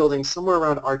 On new buildings, somewhere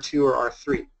around R2 or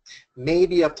R3.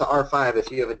 Maybe up to R5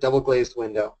 if you have a double glazed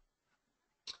window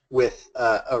with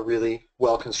a really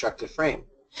well-constructed frame.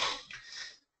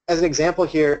 As an example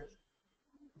here,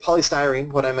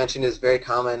 polystyrene, what I mentioned is very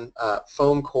common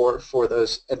foam core for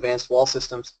those advanced wall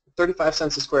systems, 35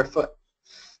 cents a square foot.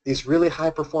 These really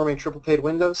high-performing triple-pane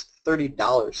windows,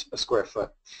 $30 a square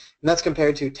foot. And that's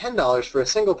compared to $10 for a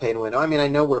single-pane window. I mean, I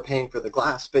know we're paying for the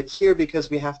glass, but here, because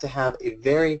we have to have a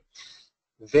very,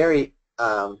 very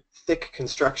thick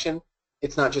construction,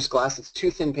 it's not just glass, it's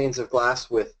 2 thin panes of glass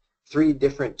with 3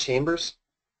 different chambers,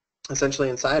 essentially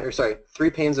inside, or sorry, 3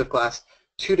 panes of glass,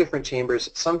 2 different chambers,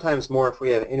 sometimes more if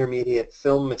we have intermediate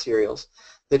film materials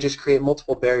that just create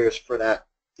multiple barriers for that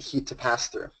heat to pass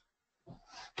through.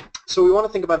 So we want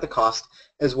to think about the cost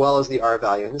as well as the R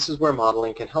value, and this is where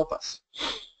modeling can help us.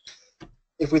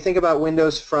 If we think about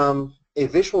windows from a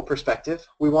visual perspective,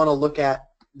 we want to look at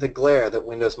the glare that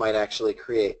windows might actually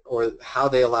create, or how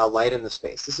they allow light in the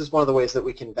space. This is one of the ways that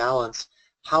we can balance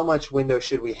how much window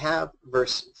should we have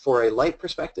for a light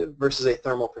perspective versus a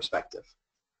thermal perspective.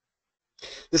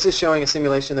 This is showing a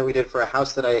simulation that we did for a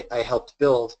house that I helped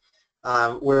build,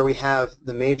 where we have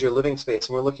the major living space,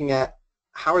 and we're looking at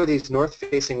how are these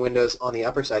north-facing windows on the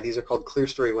upper side, these are called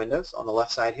clear-story windows on the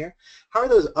left side here, how are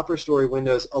those upper-story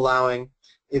windows allowing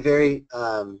a very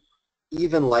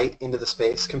even light into the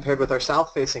space compared with our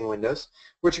south-facing windows,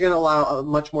 which are going to allow a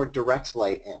much more direct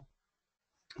light in.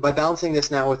 By balancing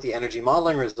this now with the energy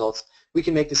modeling results, we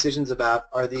can make decisions about,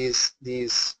 are these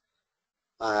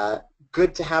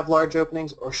good to have large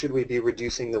openings, or should we be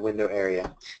reducing the window area?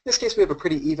 In this case, we have a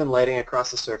pretty even lighting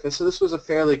across the surface, so this was a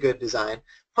fairly good design.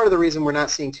 Part of the reason we're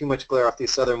not seeing too much glare off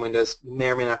these southern windows, you may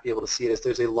or may not be able to see it, is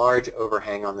there's a large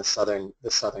overhang on the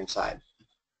southern side.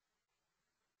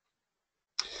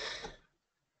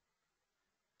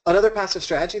 Another passive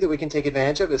strategy that we can take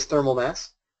advantage of is thermal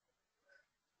mass.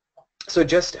 So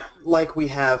just like we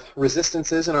have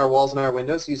resistances in our walls and our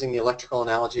windows, using the electrical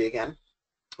analogy again,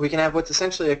 we can have what's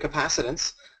essentially a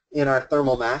capacitance in our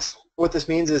thermal mass. What this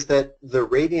means is that the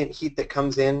radiant heat that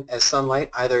comes in as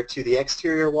sunlight, either to the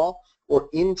exterior wall or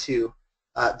into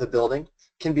the building,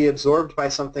 can be absorbed by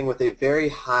something with a very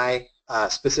high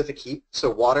specific heat.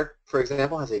 So water, for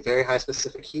example, has a very high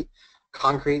specific heat.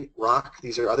 Concrete, rock,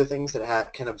 these are other things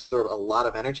that can absorb a lot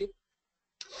of energy.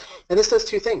 And this does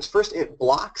 2 things. First, it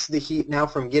blocks the heat now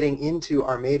from getting into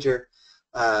our major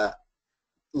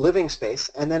living space,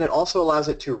 and then it also allows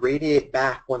it to radiate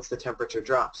back once the temperature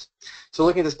drops. So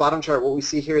looking at this bottom chart, what we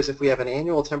see here is if we have an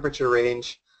annual temperature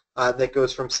range that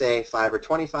goes from, say, 5 or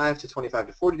 25 to 25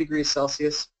 to 40 degrees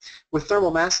Celsius, with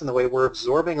thermal mass in the way, we're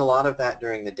absorbing a lot of that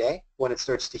during the day when it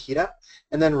starts to heat up,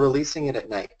 and then releasing it at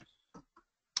night.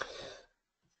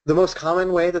 The most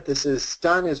common way that this is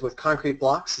done is with concrete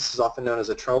blocks. This is often known as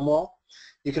a trome wall.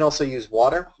 You can also use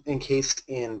water encased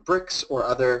in bricks or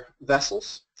other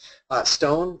vessels.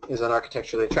 Stone is an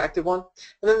architecturally attractive one.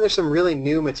 And then there's some really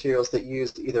new materials that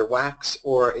use either wax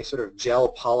or a sort of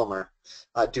gel polymer.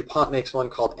 DuPont makes one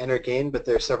called Energain, but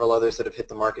there are several others that have hit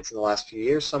the markets in the last few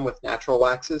years, some with natural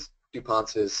waxes.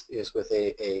 DuPont's is with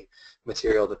a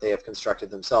material that they have constructed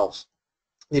themselves.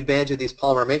 The advantage of these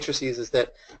polymer matrices is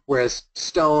that whereas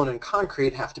stone and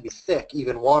concrete have to be thick,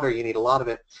 even water you need a lot of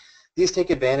it, These take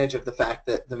advantage of the fact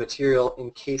that the material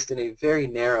encased in a very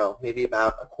narrow, maybe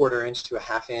about a 1/4 inch to a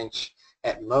 1/2 inch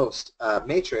at most,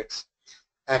 matrix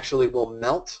actually will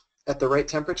melt at the right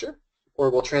temperature, or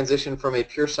will transition from a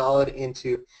pure solid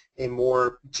into a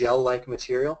more gel-like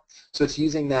material. So it's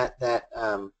using the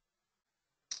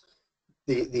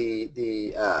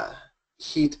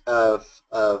heat of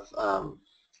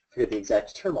I forget the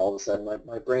exact term all of a sudden.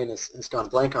 My brain has gone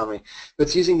blank on me. But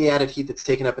it's using the added heat that's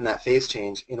taken up in that phase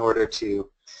change in order to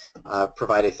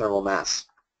provide a thermal mass.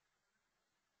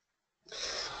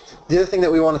 The other thing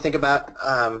that we want to think about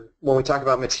when we talk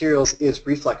about materials is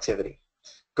reflectivity.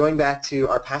 Going back to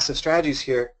our passive strategies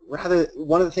here,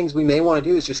 one of the things we may want to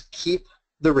do is just keep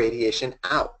the radiation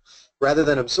out. Rather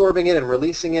than absorbing it and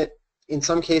releasing it, in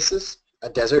some cases, a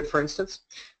desert for instance,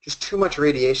 just too much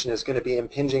radiation is going to be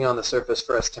impinging on the surface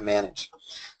for us to manage.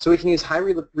 So we can use high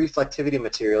reflectivity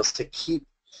materials to keep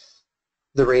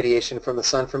the radiation from the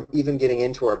sun from even getting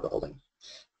into our building.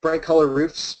 Bright color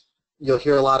roofs, you'll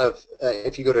hear a lot of,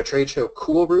 if you go to a trade show,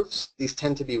 cool roofs. These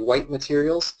tend to be white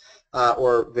materials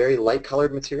or very light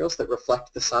colored materials that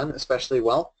reflect the sun especially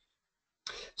well.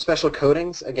 Special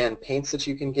coatings, again, paints that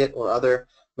you can get or other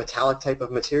metallic type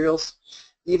of materials.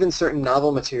 Even certain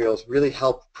novel materials really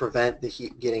help prevent the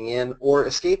heat getting in or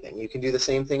escaping. You can do the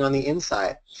same thing on the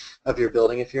inside of your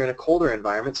building if you're in a colder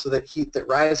environment, so that heat that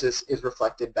rises is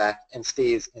reflected back and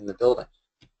stays in the building.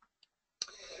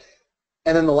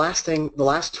 And then the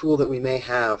last tool that we may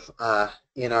have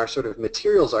in our sort of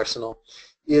materials arsenal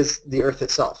is the earth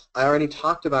itself. I already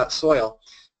talked about soil,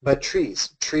 but trees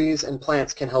and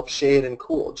plants can help shade and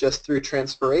cool just through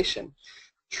transpiration.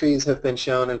 Trees have been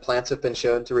shown and plants have been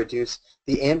shown to reduce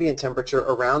the ambient temperature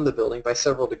around the building by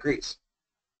several degrees.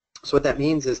 So what that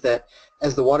means is that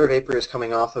as the water vapor is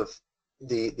coming off of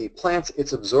the plants,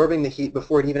 it's absorbing the heat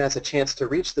before it even has a chance to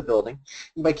reach the building.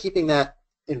 And by keeping that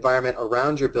environment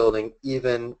around your building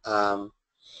even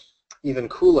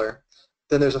cooler,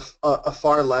 then there's a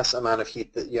far less amount of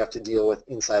heat that you have to deal with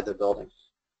inside the building.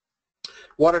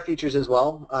 Water features as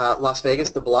well. Las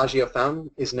Vegas, the Bellagio fountain,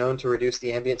 is known to reduce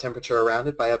the ambient temperature around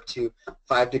it by up to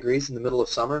 5 degrees in the middle of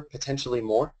summer, potentially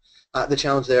more. The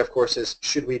challenge there, of course, is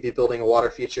should we be building a water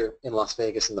feature in Las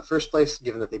Vegas in the first place,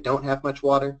 given that they don't have much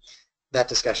water? That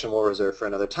discussion we'll reserve for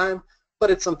another time, but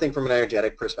it's something from an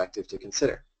energetic perspective to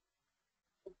consider.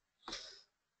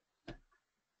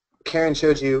 Karen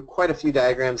showed you quite a few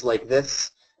diagrams like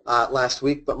this last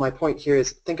week, but my point here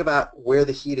is think about where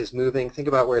the heat is moving, think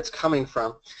about where it's coming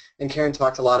from, and Karen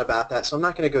talked a lot about that, so I'm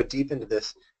not going to go deep into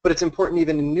this, but it's important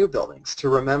even in new buildings to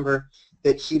remember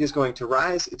that heat is going to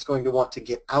rise, it's going to want to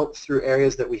get out through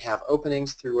areas that we have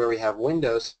openings, through where we have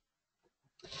windows,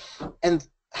 and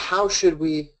how should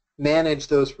we manage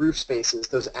those roof spaces,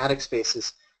 those attic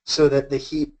spaces, so that the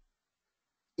heat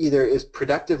either is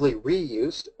productively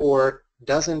reused or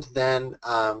doesn't then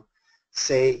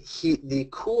say heat the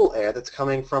cool air that's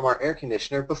coming from our air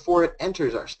conditioner before it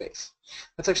enters our space.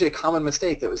 That's actually a common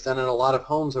mistake that was done in a lot of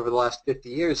homes over the last 50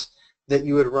 years, that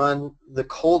you would run the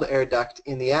cold air duct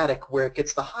in the attic where it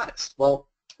gets the hottest. Well,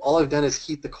 all I've done is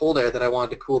heat the cold air that I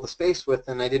wanted to cool the space with,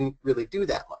 and I didn't really do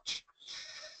that much.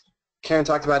 Karen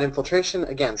talked about infiltration.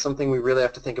 Again, something we really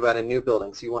have to think about in new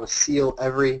buildings. You want to seal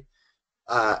every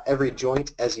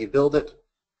joint as you build it.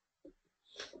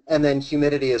 And then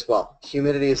humidity as well.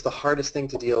 Humidity is the hardest thing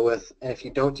to deal with, and if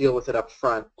you don't deal with it up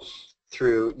front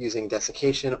through using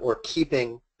desiccation or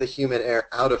keeping the humid air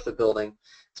out of the building,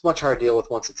 it's much harder to deal with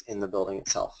once it's in the building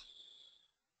itself.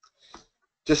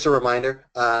 Just a reminder,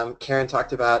 Karen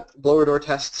talked about blower door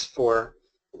tests for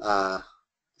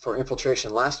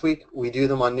infiltration last week. We do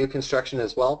them on new construction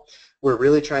as well. We're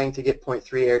really trying to get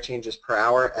 0.3 air changes per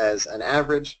hour as an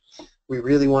average. We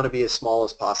really want to be as small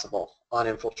as possible on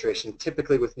infiltration,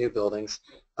 typically with new buildings,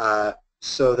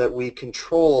 so that we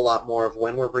control a lot more of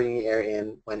when we're bringing air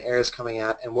in, when air is coming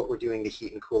out, and what we're doing to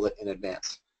heat and cool it in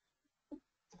advance.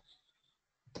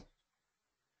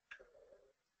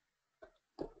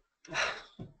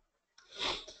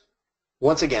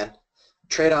 Once again,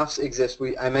 trade-offs exist.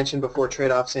 I mentioned before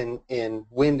trade-offs in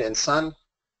wind and sun.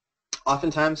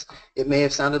 Oftentimes, it may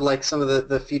have sounded like some of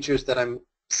the features that I'm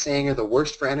saying are the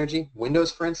worst for energy, windows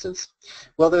for instance.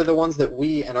 Well, they're the ones that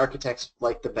we and architects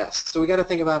like the best. So we got to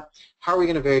think about how are we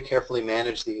going to very carefully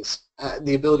manage these.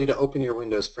 The ability to open your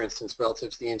windows, for instance,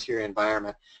 relative to the interior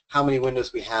environment, how many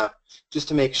windows we have, just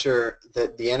to make sure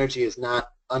that the energy is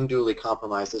not unduly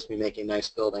compromised as we make a nice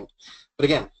building. But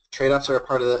again, trade-offs are a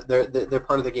part of they're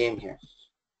part of the game here.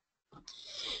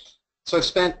 So I've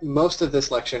spent most of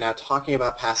this lecture now talking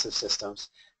about passive systems.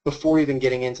 before even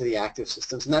getting into the active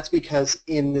systems. And that's because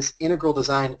in this integral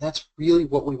design, that's really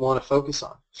what we want to focus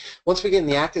on. Once we get in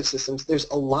the active systems, there's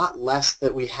a lot less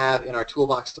that we have in our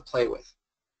toolbox to play with.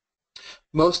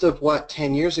 Most of what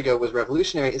 10 years ago was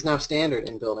revolutionary is now standard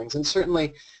in buildings, and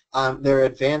certainly there are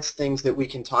advanced things that we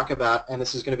can talk about, and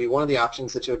this is going to be one of the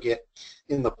options that you'll get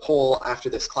in the poll after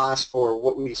this class for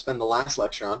what we spend the last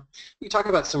lecture on. We talk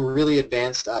about some really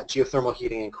advanced geothermal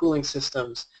heating and cooling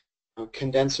systems,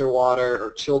 condenser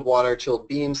water, chilled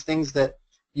beams, things that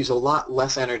use a lot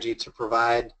less energy to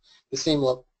provide the same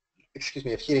level,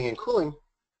 of heating and cooling.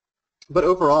 But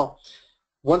overall,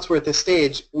 once we're at this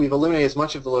stage, we've eliminated as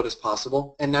much of the load as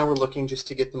possible, and now we're looking just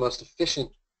to get the most efficient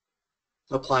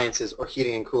appliances or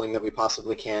heating and cooling that we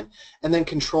possibly can, and then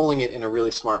controlling it in a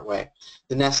really smart way.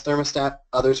 The Nest thermostat,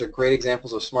 others are great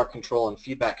examples of smart control and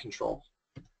feedback control.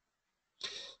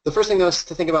 The first thing, though, is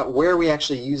to think about where are we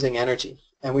actually using energy.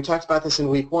 And we talked about this in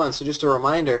week 1, so just a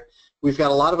reminder, we've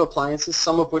got a lot of appliances,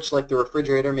 some of which, like the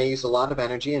refrigerator, may use a lot of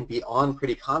energy and be on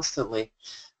pretty constantly.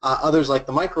 Others, like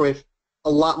the microwave, a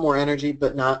lot more energy,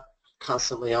 but not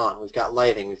constantly on. We've got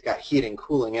lighting, we've got heating,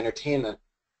 cooling, entertainment.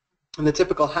 In the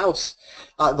typical house,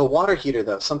 the water heater,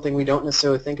 though, something we don't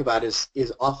necessarily think about,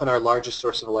 is often our largest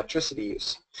source of electricity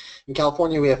use. In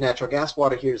California, we have natural gas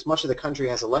water heaters. Much of the country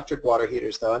has electric water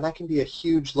heaters, though, and that can be a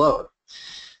huge load.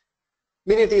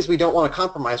 Many of these we don't want to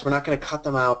compromise. We're not going to cut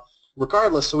them out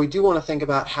regardless, so we do want to think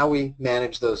about how we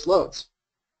manage those loads.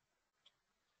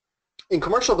 In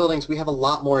commercial buildings, we have a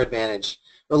lot more advantage,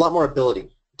 or a lot more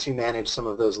ability to manage some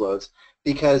of those loads,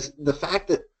 because the fact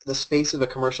that the space of a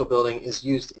commercial building is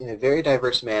used in a very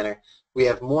diverse manner, we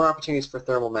have more opportunities for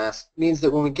thermal mass, means that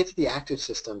when we get to the active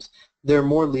systems, there are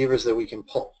more levers that we can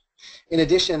pull. In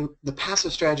addition, the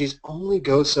passive strategies only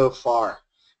go so far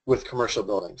with commercial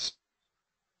buildings.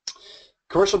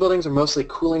 Commercial buildings are mostly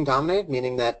cooling dominated,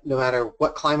 meaning that no matter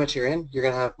what climate you're in, you're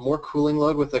going to have more cooling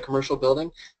load with a commercial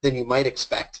building than you might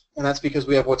expect. And that's because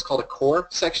we have what's called a core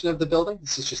section of the building.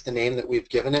 This is just the name that we've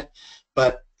given it.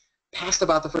 But past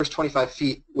about the first 25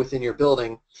 feet within your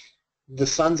building, the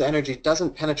sun's energy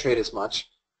doesn't penetrate as much.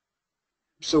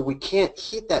 So we can't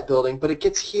heat that building, but it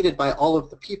gets heated by all of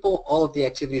the people, all of the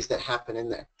activities that happen in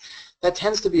there. That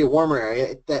tends to be a warmer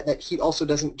area. That heat also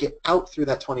doesn't get out through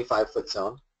that 25-foot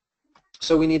zone.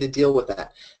 So we need to deal with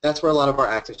that. That's where a lot of our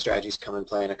active strategies come in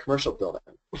play in a commercial building.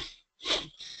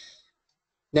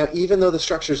 Now, even though the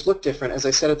structures look different, as I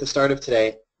said at the start of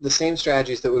today, the same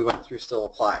strategies that we went through still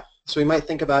apply. So we might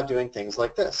think about doing things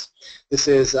like this. This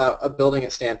is a building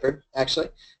at Stanford, actually,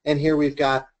 and here we've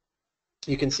got,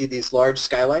 you can see these large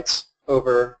skylights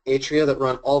over atria that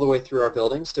run all the way through our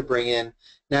buildings to bring in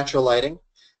natural lighting,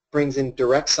 brings in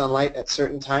direct sunlight at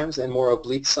certain times and more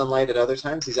oblique sunlight at other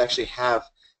times. These actually have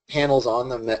panels on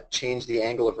them that change the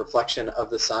angle of reflection of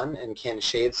the sun and can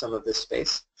shade some of this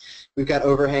space. We've got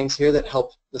overhangs here that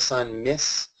help the sun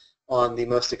miss on the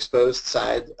most exposed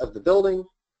side of the building.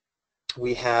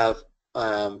 We have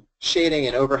shading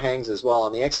and overhangs as well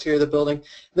on the exterior of the building. And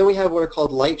then we have what are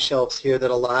called light shelves here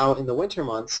that allow in the winter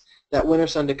months that winter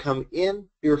sun to come in,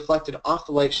 be reflected off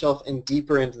the light shelf and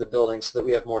deeper into the building so that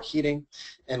we have more heating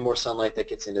and more sunlight that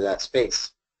gets into that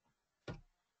space.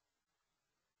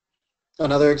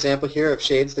 Another example here of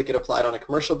shades that get applied on a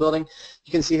commercial building.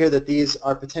 You can see here that these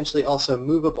are potentially also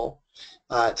movable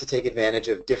to take advantage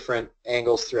of different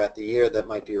angles throughout the year that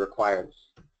might be required.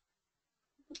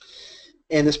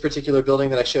 In this particular building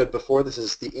that I showed before, this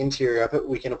is the interior of it.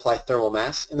 We can apply thermal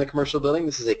mass in the commercial building.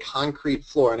 This is a concrete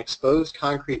floor, an exposed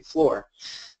concrete floor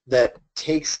that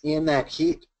takes in that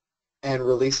heat and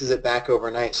releases it back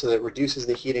overnight so that it reduces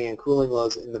the heating and cooling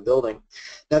loads in the building.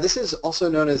 Now this is also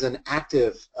known as an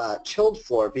active chilled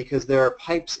floor because there are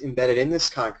pipes embedded in this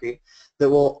concrete that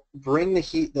will bring the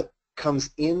heat that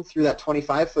comes in through that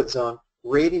 25-foot zone,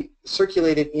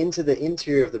 circulated into the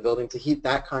interior of the building to heat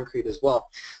that concrete as well.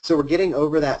 So we're getting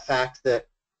over that fact that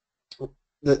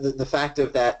the fact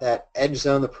of that edge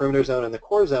zone, the perimeter zone, and the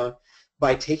core zone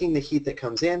by taking the heat that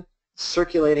comes in,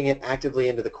 circulating it actively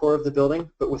into the core of the building,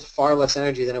 but with far less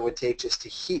energy than it would take just to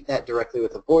heat that directly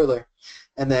with a boiler,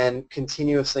 and then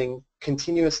continuously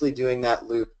doing that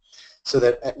loop so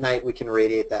that at night we can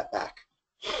radiate that back.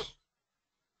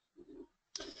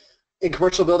 In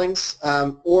commercial buildings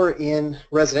or in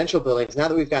residential buildings, now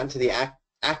that we've gotten to the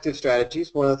active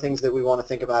strategies, one of the things that we want to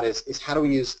think about is how do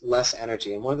we use less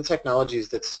energy? And one of the technologies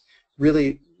that's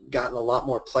really gotten a lot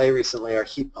more play recently are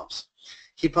heat pumps.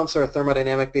 Heat pumps are a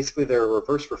thermodynamic, basically they're a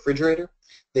reverse refrigerator.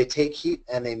 They take heat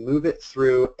and they move it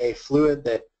through a fluid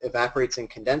that evaporates and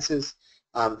condenses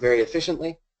very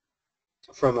efficiently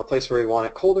from a place where we want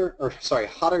it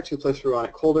hotter to a place where we want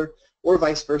it colder, or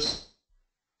vice versa.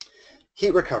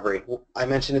 Heat recovery, I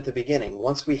mentioned at the beginning.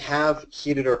 Once we have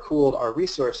heated or cooled our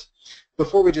resource,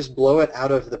 before we just blow it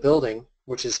out of the building,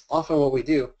 which is often what we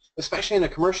do, especially in a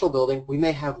commercial building, we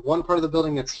may have one part of the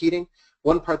building that's heating,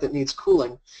 one part that needs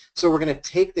cooling. So we're going to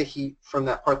take the heat from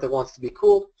that part that wants to be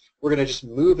cooled. We're going to just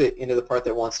move it into the part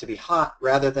that wants to be hot,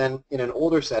 rather than in an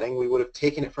older setting, we would have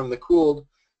taken it from the cooled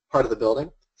part of the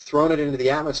building, thrown it into the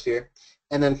atmosphere,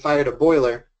 and then fired a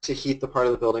boiler to heat the part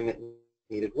of the building that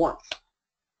needed warmth.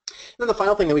 And then the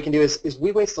final thing that we can do is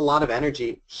we waste a lot of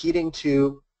energy heating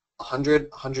to 100,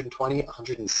 120,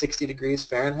 160 degrees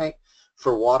Fahrenheit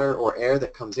for water or air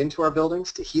that comes into our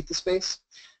buildings to heat the space,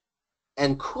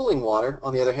 and cooling water,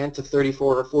 on the other hand, to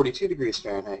 34 or 42 degrees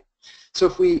Fahrenheit. So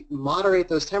if we moderate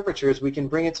those temperatures, we can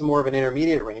bring it to more of an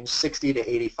intermediate range, 60 to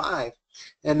 85,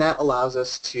 and that allows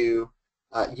us to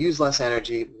use less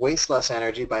energy, waste less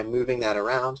energy by moving that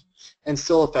around, and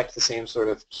still affect the same sort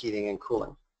of heating and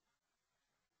cooling.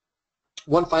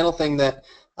 One final thing that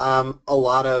a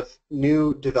lot of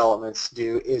new developments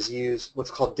do is use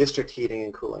what's called district heating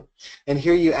and cooling. And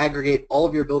here you aggregate all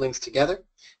of your buildings together,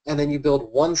 and then you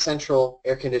build one central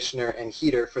air conditioner and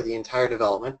heater for the entire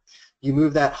development. You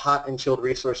move that hot and chilled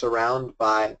resource around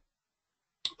by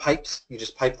pipes. You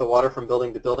just pipe the water from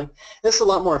building to building. This is a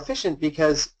lot more efficient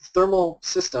because thermal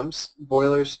systems,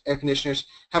 boilers, air conditioners,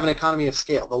 have an economy of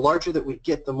scale. The larger that we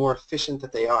get, the more efficient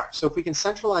that they are. So if we can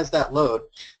centralize that load,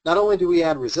 not only do we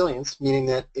add resilience, meaning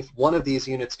that if one of these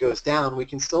units goes down, we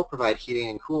can still provide heating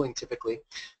and cooling typically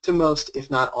to most,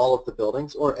 if not all, of the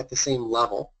buildings, or at the same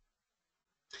level.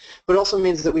 But it also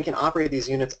means that we can operate these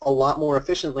units a lot more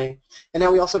efficiently, and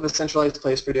now we also have a centralized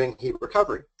place for doing heat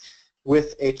recovery.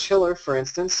 With a chiller, for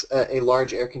instance, a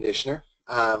large air conditioner,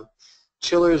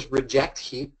 chillers reject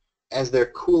heat as they're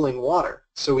cooling water.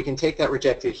 So we can take that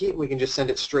rejected heat and we can just send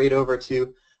it straight over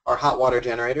to our hot water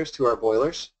generators, to our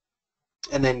boilers,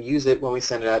 and then use it when we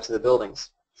send it out to the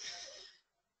buildings.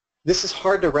 This is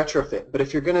hard to retrofit, but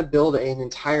if you're going to build an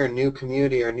entire new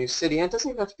community or a new city, and it doesn't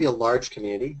even have to be a large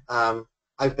community.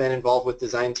 I've been involved with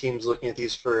design teams looking at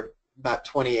these for about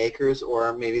 20 acres,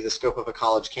 or maybe the scope of a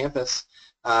college campus,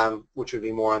 which would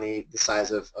be more on the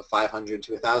size of 500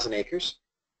 to 1,000 acres.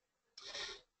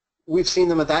 We've seen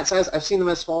them at that size. I've seen them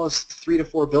as small as 3 to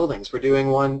 4 buildings. We're doing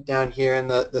one down here in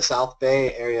the South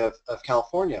Bay area of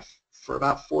California for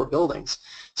about 4 buildings.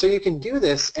 So you can do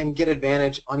this and get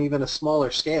advantage on even a smaller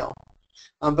scale,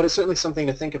 but it's certainly something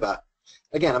to think about.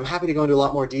 Again, I'm happy to go into a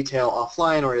lot more detail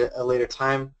offline or at a later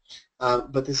time,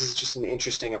 but this is just an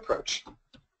interesting approach.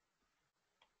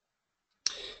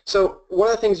 So one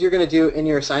of the things you're going to do in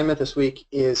your assignment this week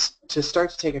is to start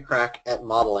to take a crack at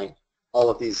modeling all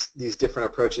of these different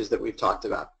approaches that we've talked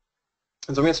about.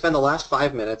 And so I'm going to spend the last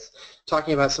 5 minutes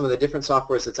talking about some of the different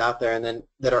softwares that's out there, and then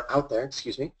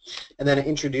and then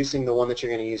introducing the one that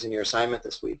you're going to use in your assignment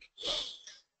this week.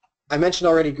 I mentioned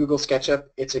already Google SketchUp.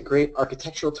 It's a great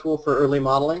architectural tool for early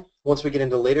modeling. Once we get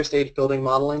into later stage building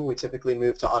modeling, we typically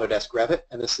move to Autodesk Revit,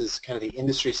 and this is kind of the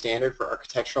industry standard for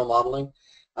architectural modeling.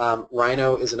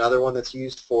 Rhino is another one that's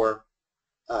used for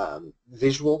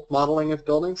visual modeling of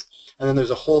buildings, and then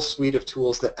there's a whole suite of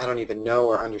tools that I don't even know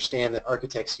or understand that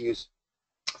architects use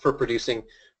for producing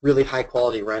really high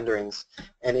quality renderings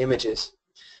and images.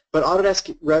 But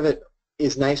Autodesk Revit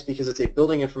is nice because it's a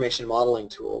building information modeling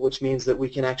tool, which means that we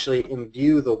can actually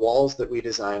imbue the walls that we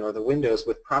design or the windows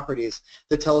with properties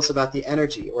that tell us about the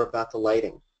energy or about the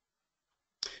lighting.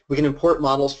 We can import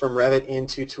models from Revit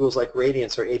into tools like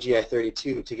Radiance or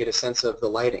AGI32 to get a sense of the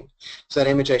lighting. So that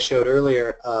image I showed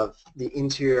earlier of the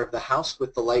interior of the house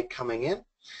with the light coming in,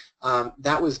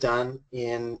 that was done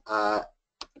in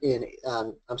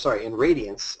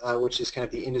Radiance, which is kind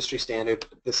of the industry standard.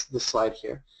 This slide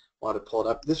here, I want to pull it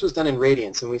up. This was done in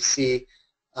Radiance, and we see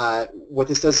what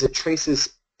this does is it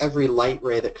traces every light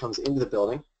ray that comes into the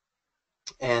building,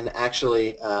 and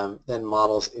actually then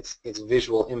models its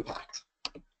visual impact.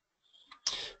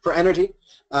 For energy,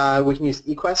 we can use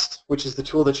eQuest, which is the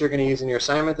tool that you're going to use in your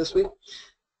assignment this week.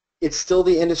 It's still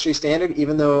the industry standard,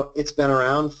 even though it's been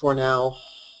around for now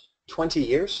 20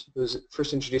 years. It was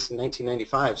first introduced in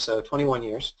 1995, so 21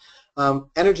 years.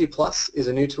 Energy Plus is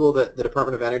a new tool that the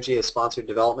Department of Energy has sponsored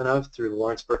development of through the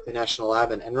Lawrence Berkeley National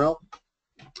Lab and NREL.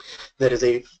 That is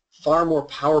a far more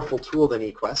powerful tool than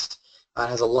eQuest. It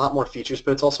has a lot more features,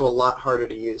 but it's also a lot harder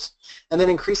to use. And then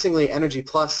increasingly, Energy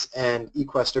Plus and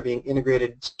eQuest are being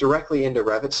integrated directly into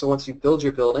Revit. So once you build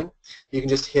your building, you can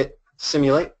just hit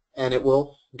Simulate, and it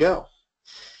will go.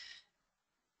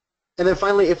 And then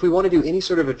finally, if we want to do any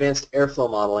sort of advanced airflow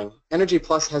modeling, Energy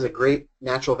Plus has a great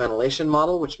natural ventilation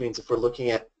model, which means if we're looking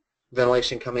at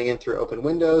ventilation coming in through open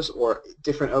windows or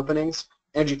different openings,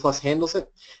 Energy Plus handles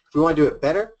it. If we want to do it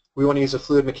better, We want to use a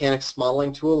fluid mechanics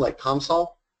modeling tool like COMSOL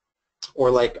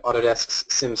or like Autodesk's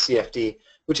SimCFD,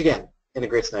 which again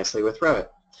integrates nicely with Revit.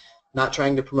 Not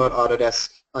trying to promote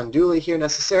Autodesk unduly here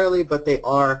necessarily, but they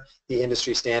are the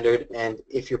industry standard, and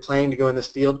if you're planning to go in this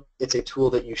field, it's a tool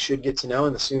that you should get to know,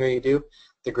 and the sooner you do,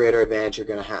 the greater advantage you're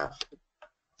going to have.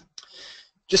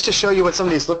 Just to show you what some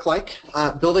of these look like,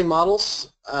 building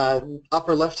models,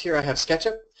 upper left here I have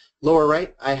SketchUp, lower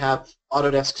right I have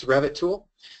Autodesk's Revit tool.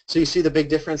 So you see the big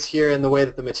difference here in the way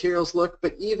that the materials look,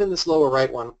 but even this lower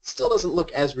right one still doesn't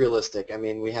look as realistic. I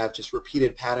mean, we have just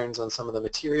repeated patterns on some of the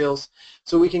materials.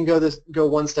 So we can go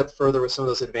one step further with some of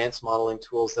those advanced modeling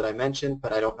tools that I mentioned,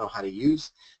 but I don't know how to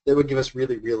use, that would give us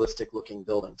really realistic looking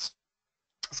buildings.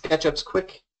 SketchUp's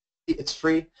quick, it's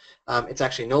free. It's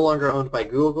actually no longer owned by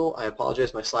Google. I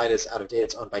apologize, my slide is out of date.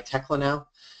 It's owned by Tekla now.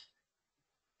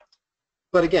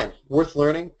 But again, worth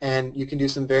learning, and you can do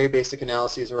some very basic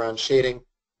analyses around shading,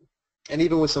 and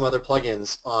even with some other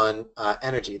plugins on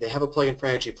energy. They have a plugin for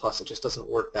Energy Plus. It just doesn't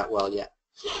work that well yet.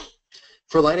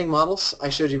 For lighting models, I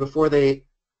showed you before the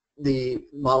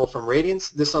model from Radiance.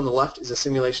 This on the left is a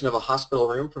simulation of a hospital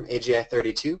room from AGI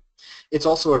 32. It's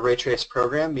also a ray trace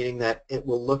program, meaning that it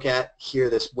will look at here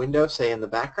this window, say in the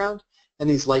background, and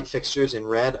these light fixtures in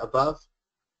red above.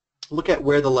 Look at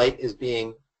where the light is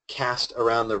being cast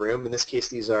around the room. In this case,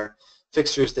 these are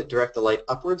fixtures that direct the light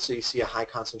upwards, so you see a high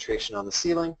concentration on the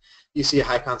ceiling. You see a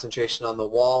high concentration on the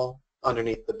wall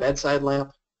underneath the bedside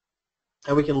lamp.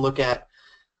 And we can look at,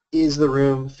 is the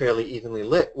room fairly evenly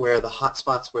lit, where are the hot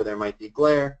spots where there might be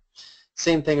glare.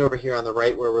 Same thing over here on the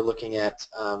right where we're looking at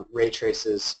ray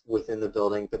traces within the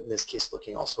building, but in this case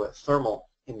looking also at thermal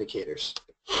indicators.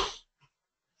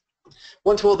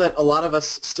 One tool that a lot of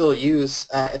us still use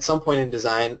at some point in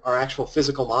design are actual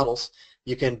physical models.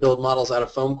 You can build models out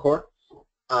of foam core.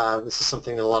 This is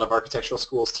something that a lot of architectural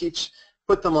schools teach.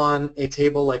 Put them on a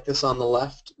table like this on the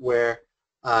left, where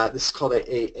this is called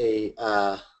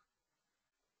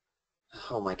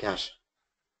oh my gosh,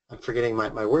 I'm forgetting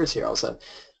my words here all of a sudden.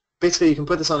 Basically, you can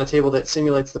put this on a table that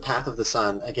simulates the path of the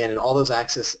sun, again, in all those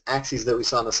axes that we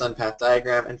saw in the sun path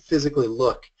diagram, and physically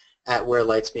look at where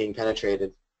light's being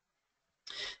penetrated.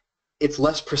 It's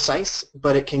less precise,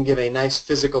 but it can give a nice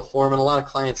physical form, and a lot of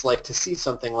clients like to see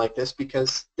something like this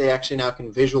because they actually now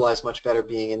can visualize much better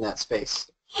being in that space.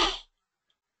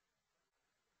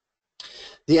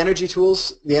 The energy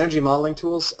tools, the energy modeling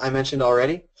tools I mentioned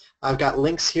already. I've got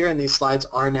links here, and these slides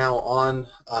are now on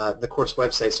the course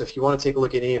website, so if you want to take a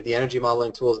look at any of the energy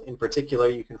modeling tools in particular,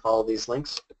 you can follow these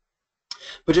links.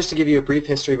 But just to give you a brief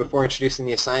history before introducing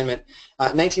the assignment,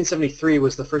 1973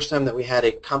 was the first time that we had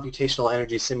a computational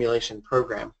energy simulation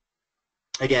program.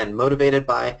 Again, motivated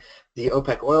by the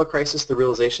OPEC oil crisis, the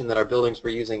realization that our buildings were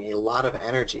using a lot of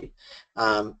energy.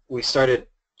 We started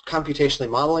computationally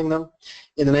modeling them.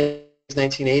 In the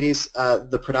 1980s,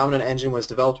 the predominant engine was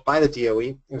developed by the DOE.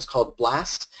 It was called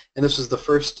BLAST, and this was the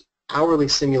first hourly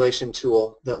simulation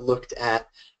tool that looked at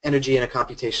energy in a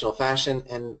computational fashion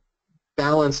and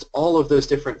balanced all of those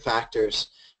different factors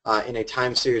in a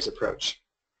time series approach.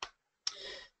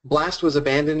 BLAST was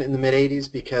abandoned in the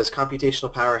mid-80s because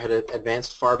computational power had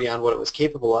advanced far beyond what it was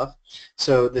capable of.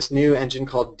 So this new engine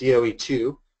called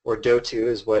DOE2, or DOE2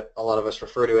 is what a lot of us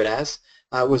refer to it as,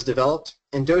 was developed,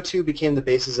 and DOE2 became the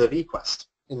basis of eQuest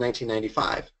in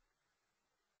 1995.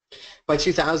 By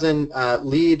 2000,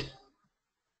 LEED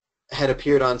had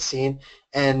appeared on scene,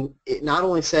 and it not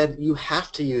only said you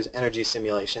have to use energy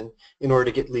simulation in order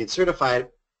to get LEED certified,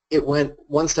 it went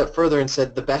one step further and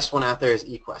said the best one out there is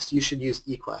eQuest. You should use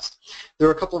eQuest. There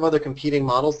were a couple of other competing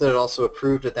models that had also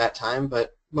approved at that time,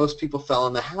 but most people fell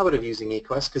in the habit of using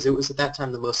eQuest because it was at that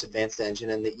time the most advanced engine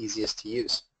and the easiest to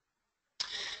use.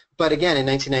 But again, in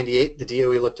 1998, the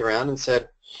DOE looked around and said,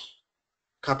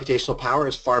 computational power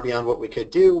is far beyond what we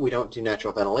could do. We don't do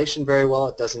natural ventilation very well.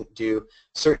 It doesn't do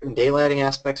certain daylighting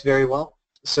aspects very well.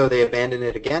 So they abandoned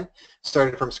it again,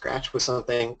 started from scratch with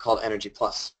something called Energy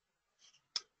Plus.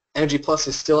 Energy Plus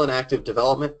is still in active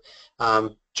development.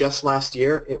 Just last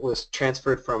year, it was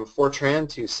transferred from Fortran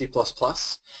to C++,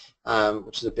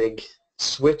 which is a big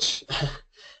switch.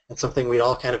 It's something we'd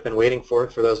all kind of been waiting for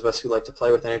those of us who like to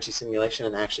play with energy simulation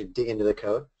and actually dig into the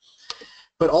code.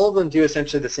 But all of them do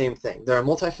essentially the same thing. They're a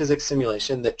multi-physics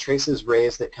simulation that traces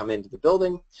rays that come into the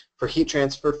building for heat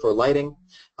transfer, for lighting.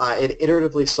 It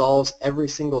iteratively solves every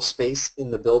single space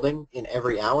in the building in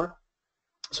every hour.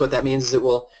 So what that means is it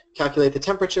will calculate the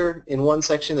temperature in one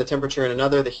section, the temperature in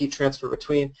another, the heat transfer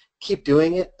between, keep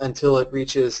doing it until it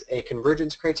reaches a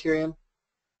convergence criterion.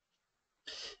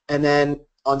 And then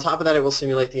on top of that, it will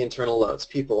simulate the internal loads,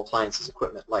 people, appliances,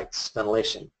 equipment, lights,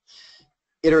 ventilation.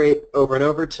 iterate over and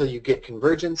over till you get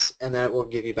convergence, and then it will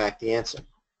give you back the answer.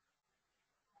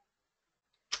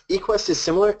 eQuest is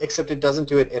similar, except it doesn't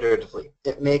do it iteratively.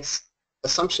 It makes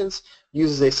assumptions,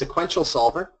 uses a sequential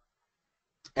solver,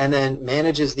 and then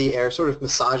manages the error, sort of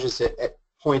massages it at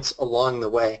points along the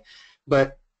way.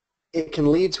 But it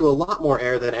can lead to a lot more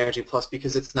error than Energy Plus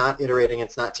because it's not iterating,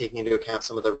 it's not taking into account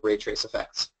some of the ray trace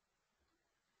effects.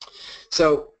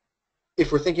 So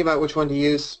if we're thinking about which one to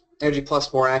use, Energy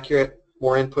Plus more accurate,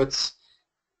 more inputs.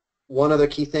 One other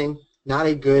key thing, not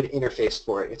a good interface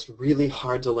for it. It's really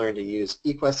hard to learn to use.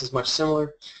 eQuest is much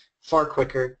similar, far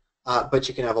quicker, but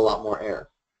you can have a lot more error.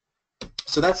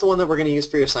 So that's the one that we're going to use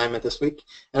for your assignment this week.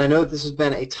 And I know that this has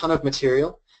been a ton of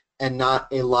material and not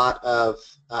a lot of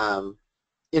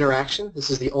interaction. This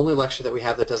is the only lecture that we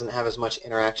have that doesn't have as much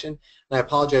interaction. And I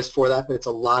apologize for that, but it's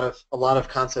a lot of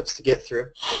concepts to get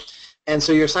through. And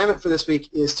so your assignment for this week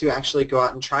is to actually go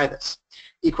out and try this.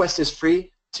 eQuest is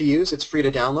free to use. It's free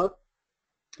to download.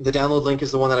 The download link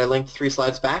is the one that I linked 3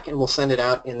 slides back, and we'll send it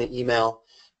out in the email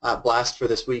blast for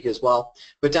this week as well.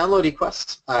 But download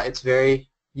eQuest. It's very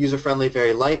user-friendly,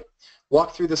 very light.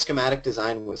 Walk through the schematic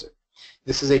design wizard.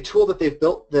 This is a tool that they've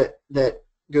built that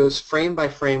goes frame by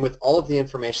frame with all of the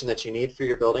information that you need for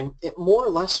your building. It more or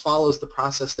less follows the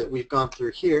process that we've gone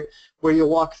through here, where you'll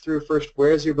walk through first,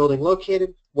 where is your building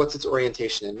located, what's its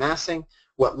orientation and massing,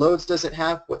 what loads does it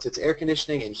have, what's its air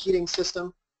conditioning and heating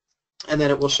system, and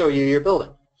then it will show you your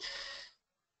building.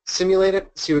 Simulate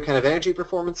it, see what kind of energy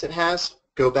performance it has,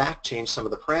 go back, change some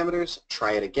of the parameters,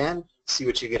 try it again, see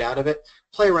what you get out of it,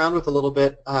 play around with a little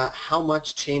bit how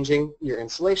much changing your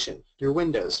insulation, your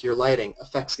windows, your lighting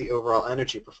affects the overall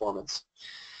energy performance.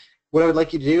 What I would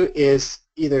like you to do is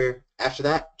either after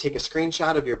that take a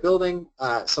screenshot of your building,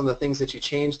 some of the things that you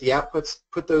changed, the outputs,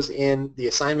 put those in the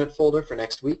assignment folder for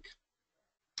next week.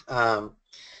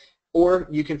 Or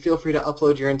you can feel free to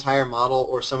upload your entire model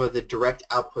or some of the direct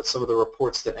outputs, some of the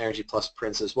reports that Energy Plus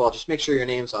prints as well. Just make sure your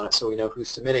name's on it so we know who's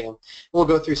submitting them. We'll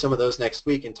go through some of those next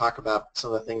week and talk about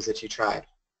some of the things that you tried.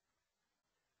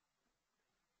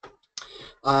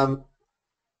 A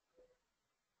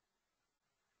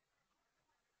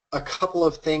couple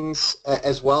of things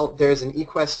as well. There's an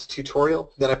eQuest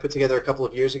tutorial that I put together a couple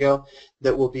of years ago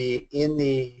that will be in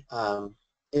the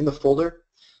folder.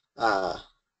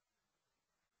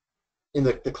 In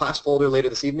the class folder later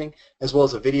this evening, as well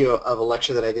as a video of a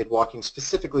lecture that I did walking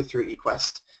specifically through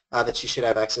eQuest that you should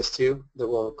have access to, that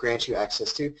will grant you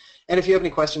access to. And if you have any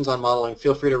questions on modeling,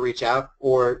 feel free to reach out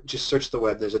or just search the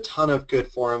web. There's a ton of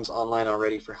good forums online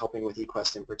already for helping with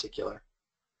eQuest in particular.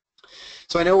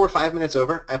 So I know we're 5 minutes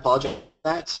over. I apologize for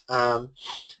that.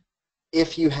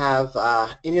 If you have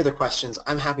any other questions,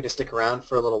 I'm happy to stick around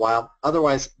for a little while.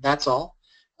 Otherwise, that's all.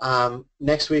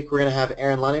 Next week we're going to have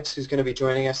Erin Lennox, who's going to be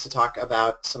joining us to talk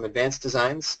about some advanced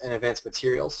designs and advanced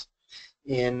materials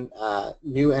in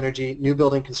new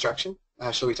building construction.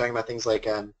 She'll be talking about things like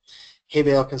hay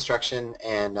bale construction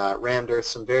and rammed earth,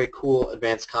 some very cool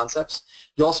advanced concepts.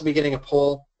 You'll also be getting a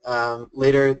poll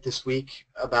later this week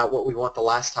about what we want the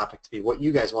last topic to be, what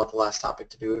you guys want the last topic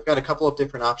to be. We've got a couple of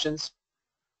different options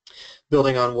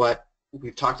building on what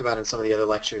we've talked about in some of the other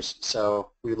lectures,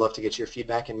 so we'd love to get your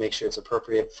feedback and make sure it's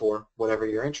appropriate for whatever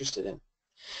you're interested in.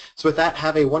 So with that,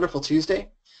 have a wonderful Tuesday.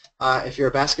 If you're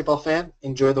a basketball fan,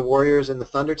 enjoy the Warriors and the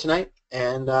Thunder tonight,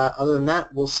 and other than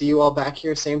that, we'll see you all back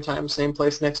here same time, same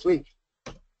place next week.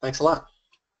 Thanks a lot.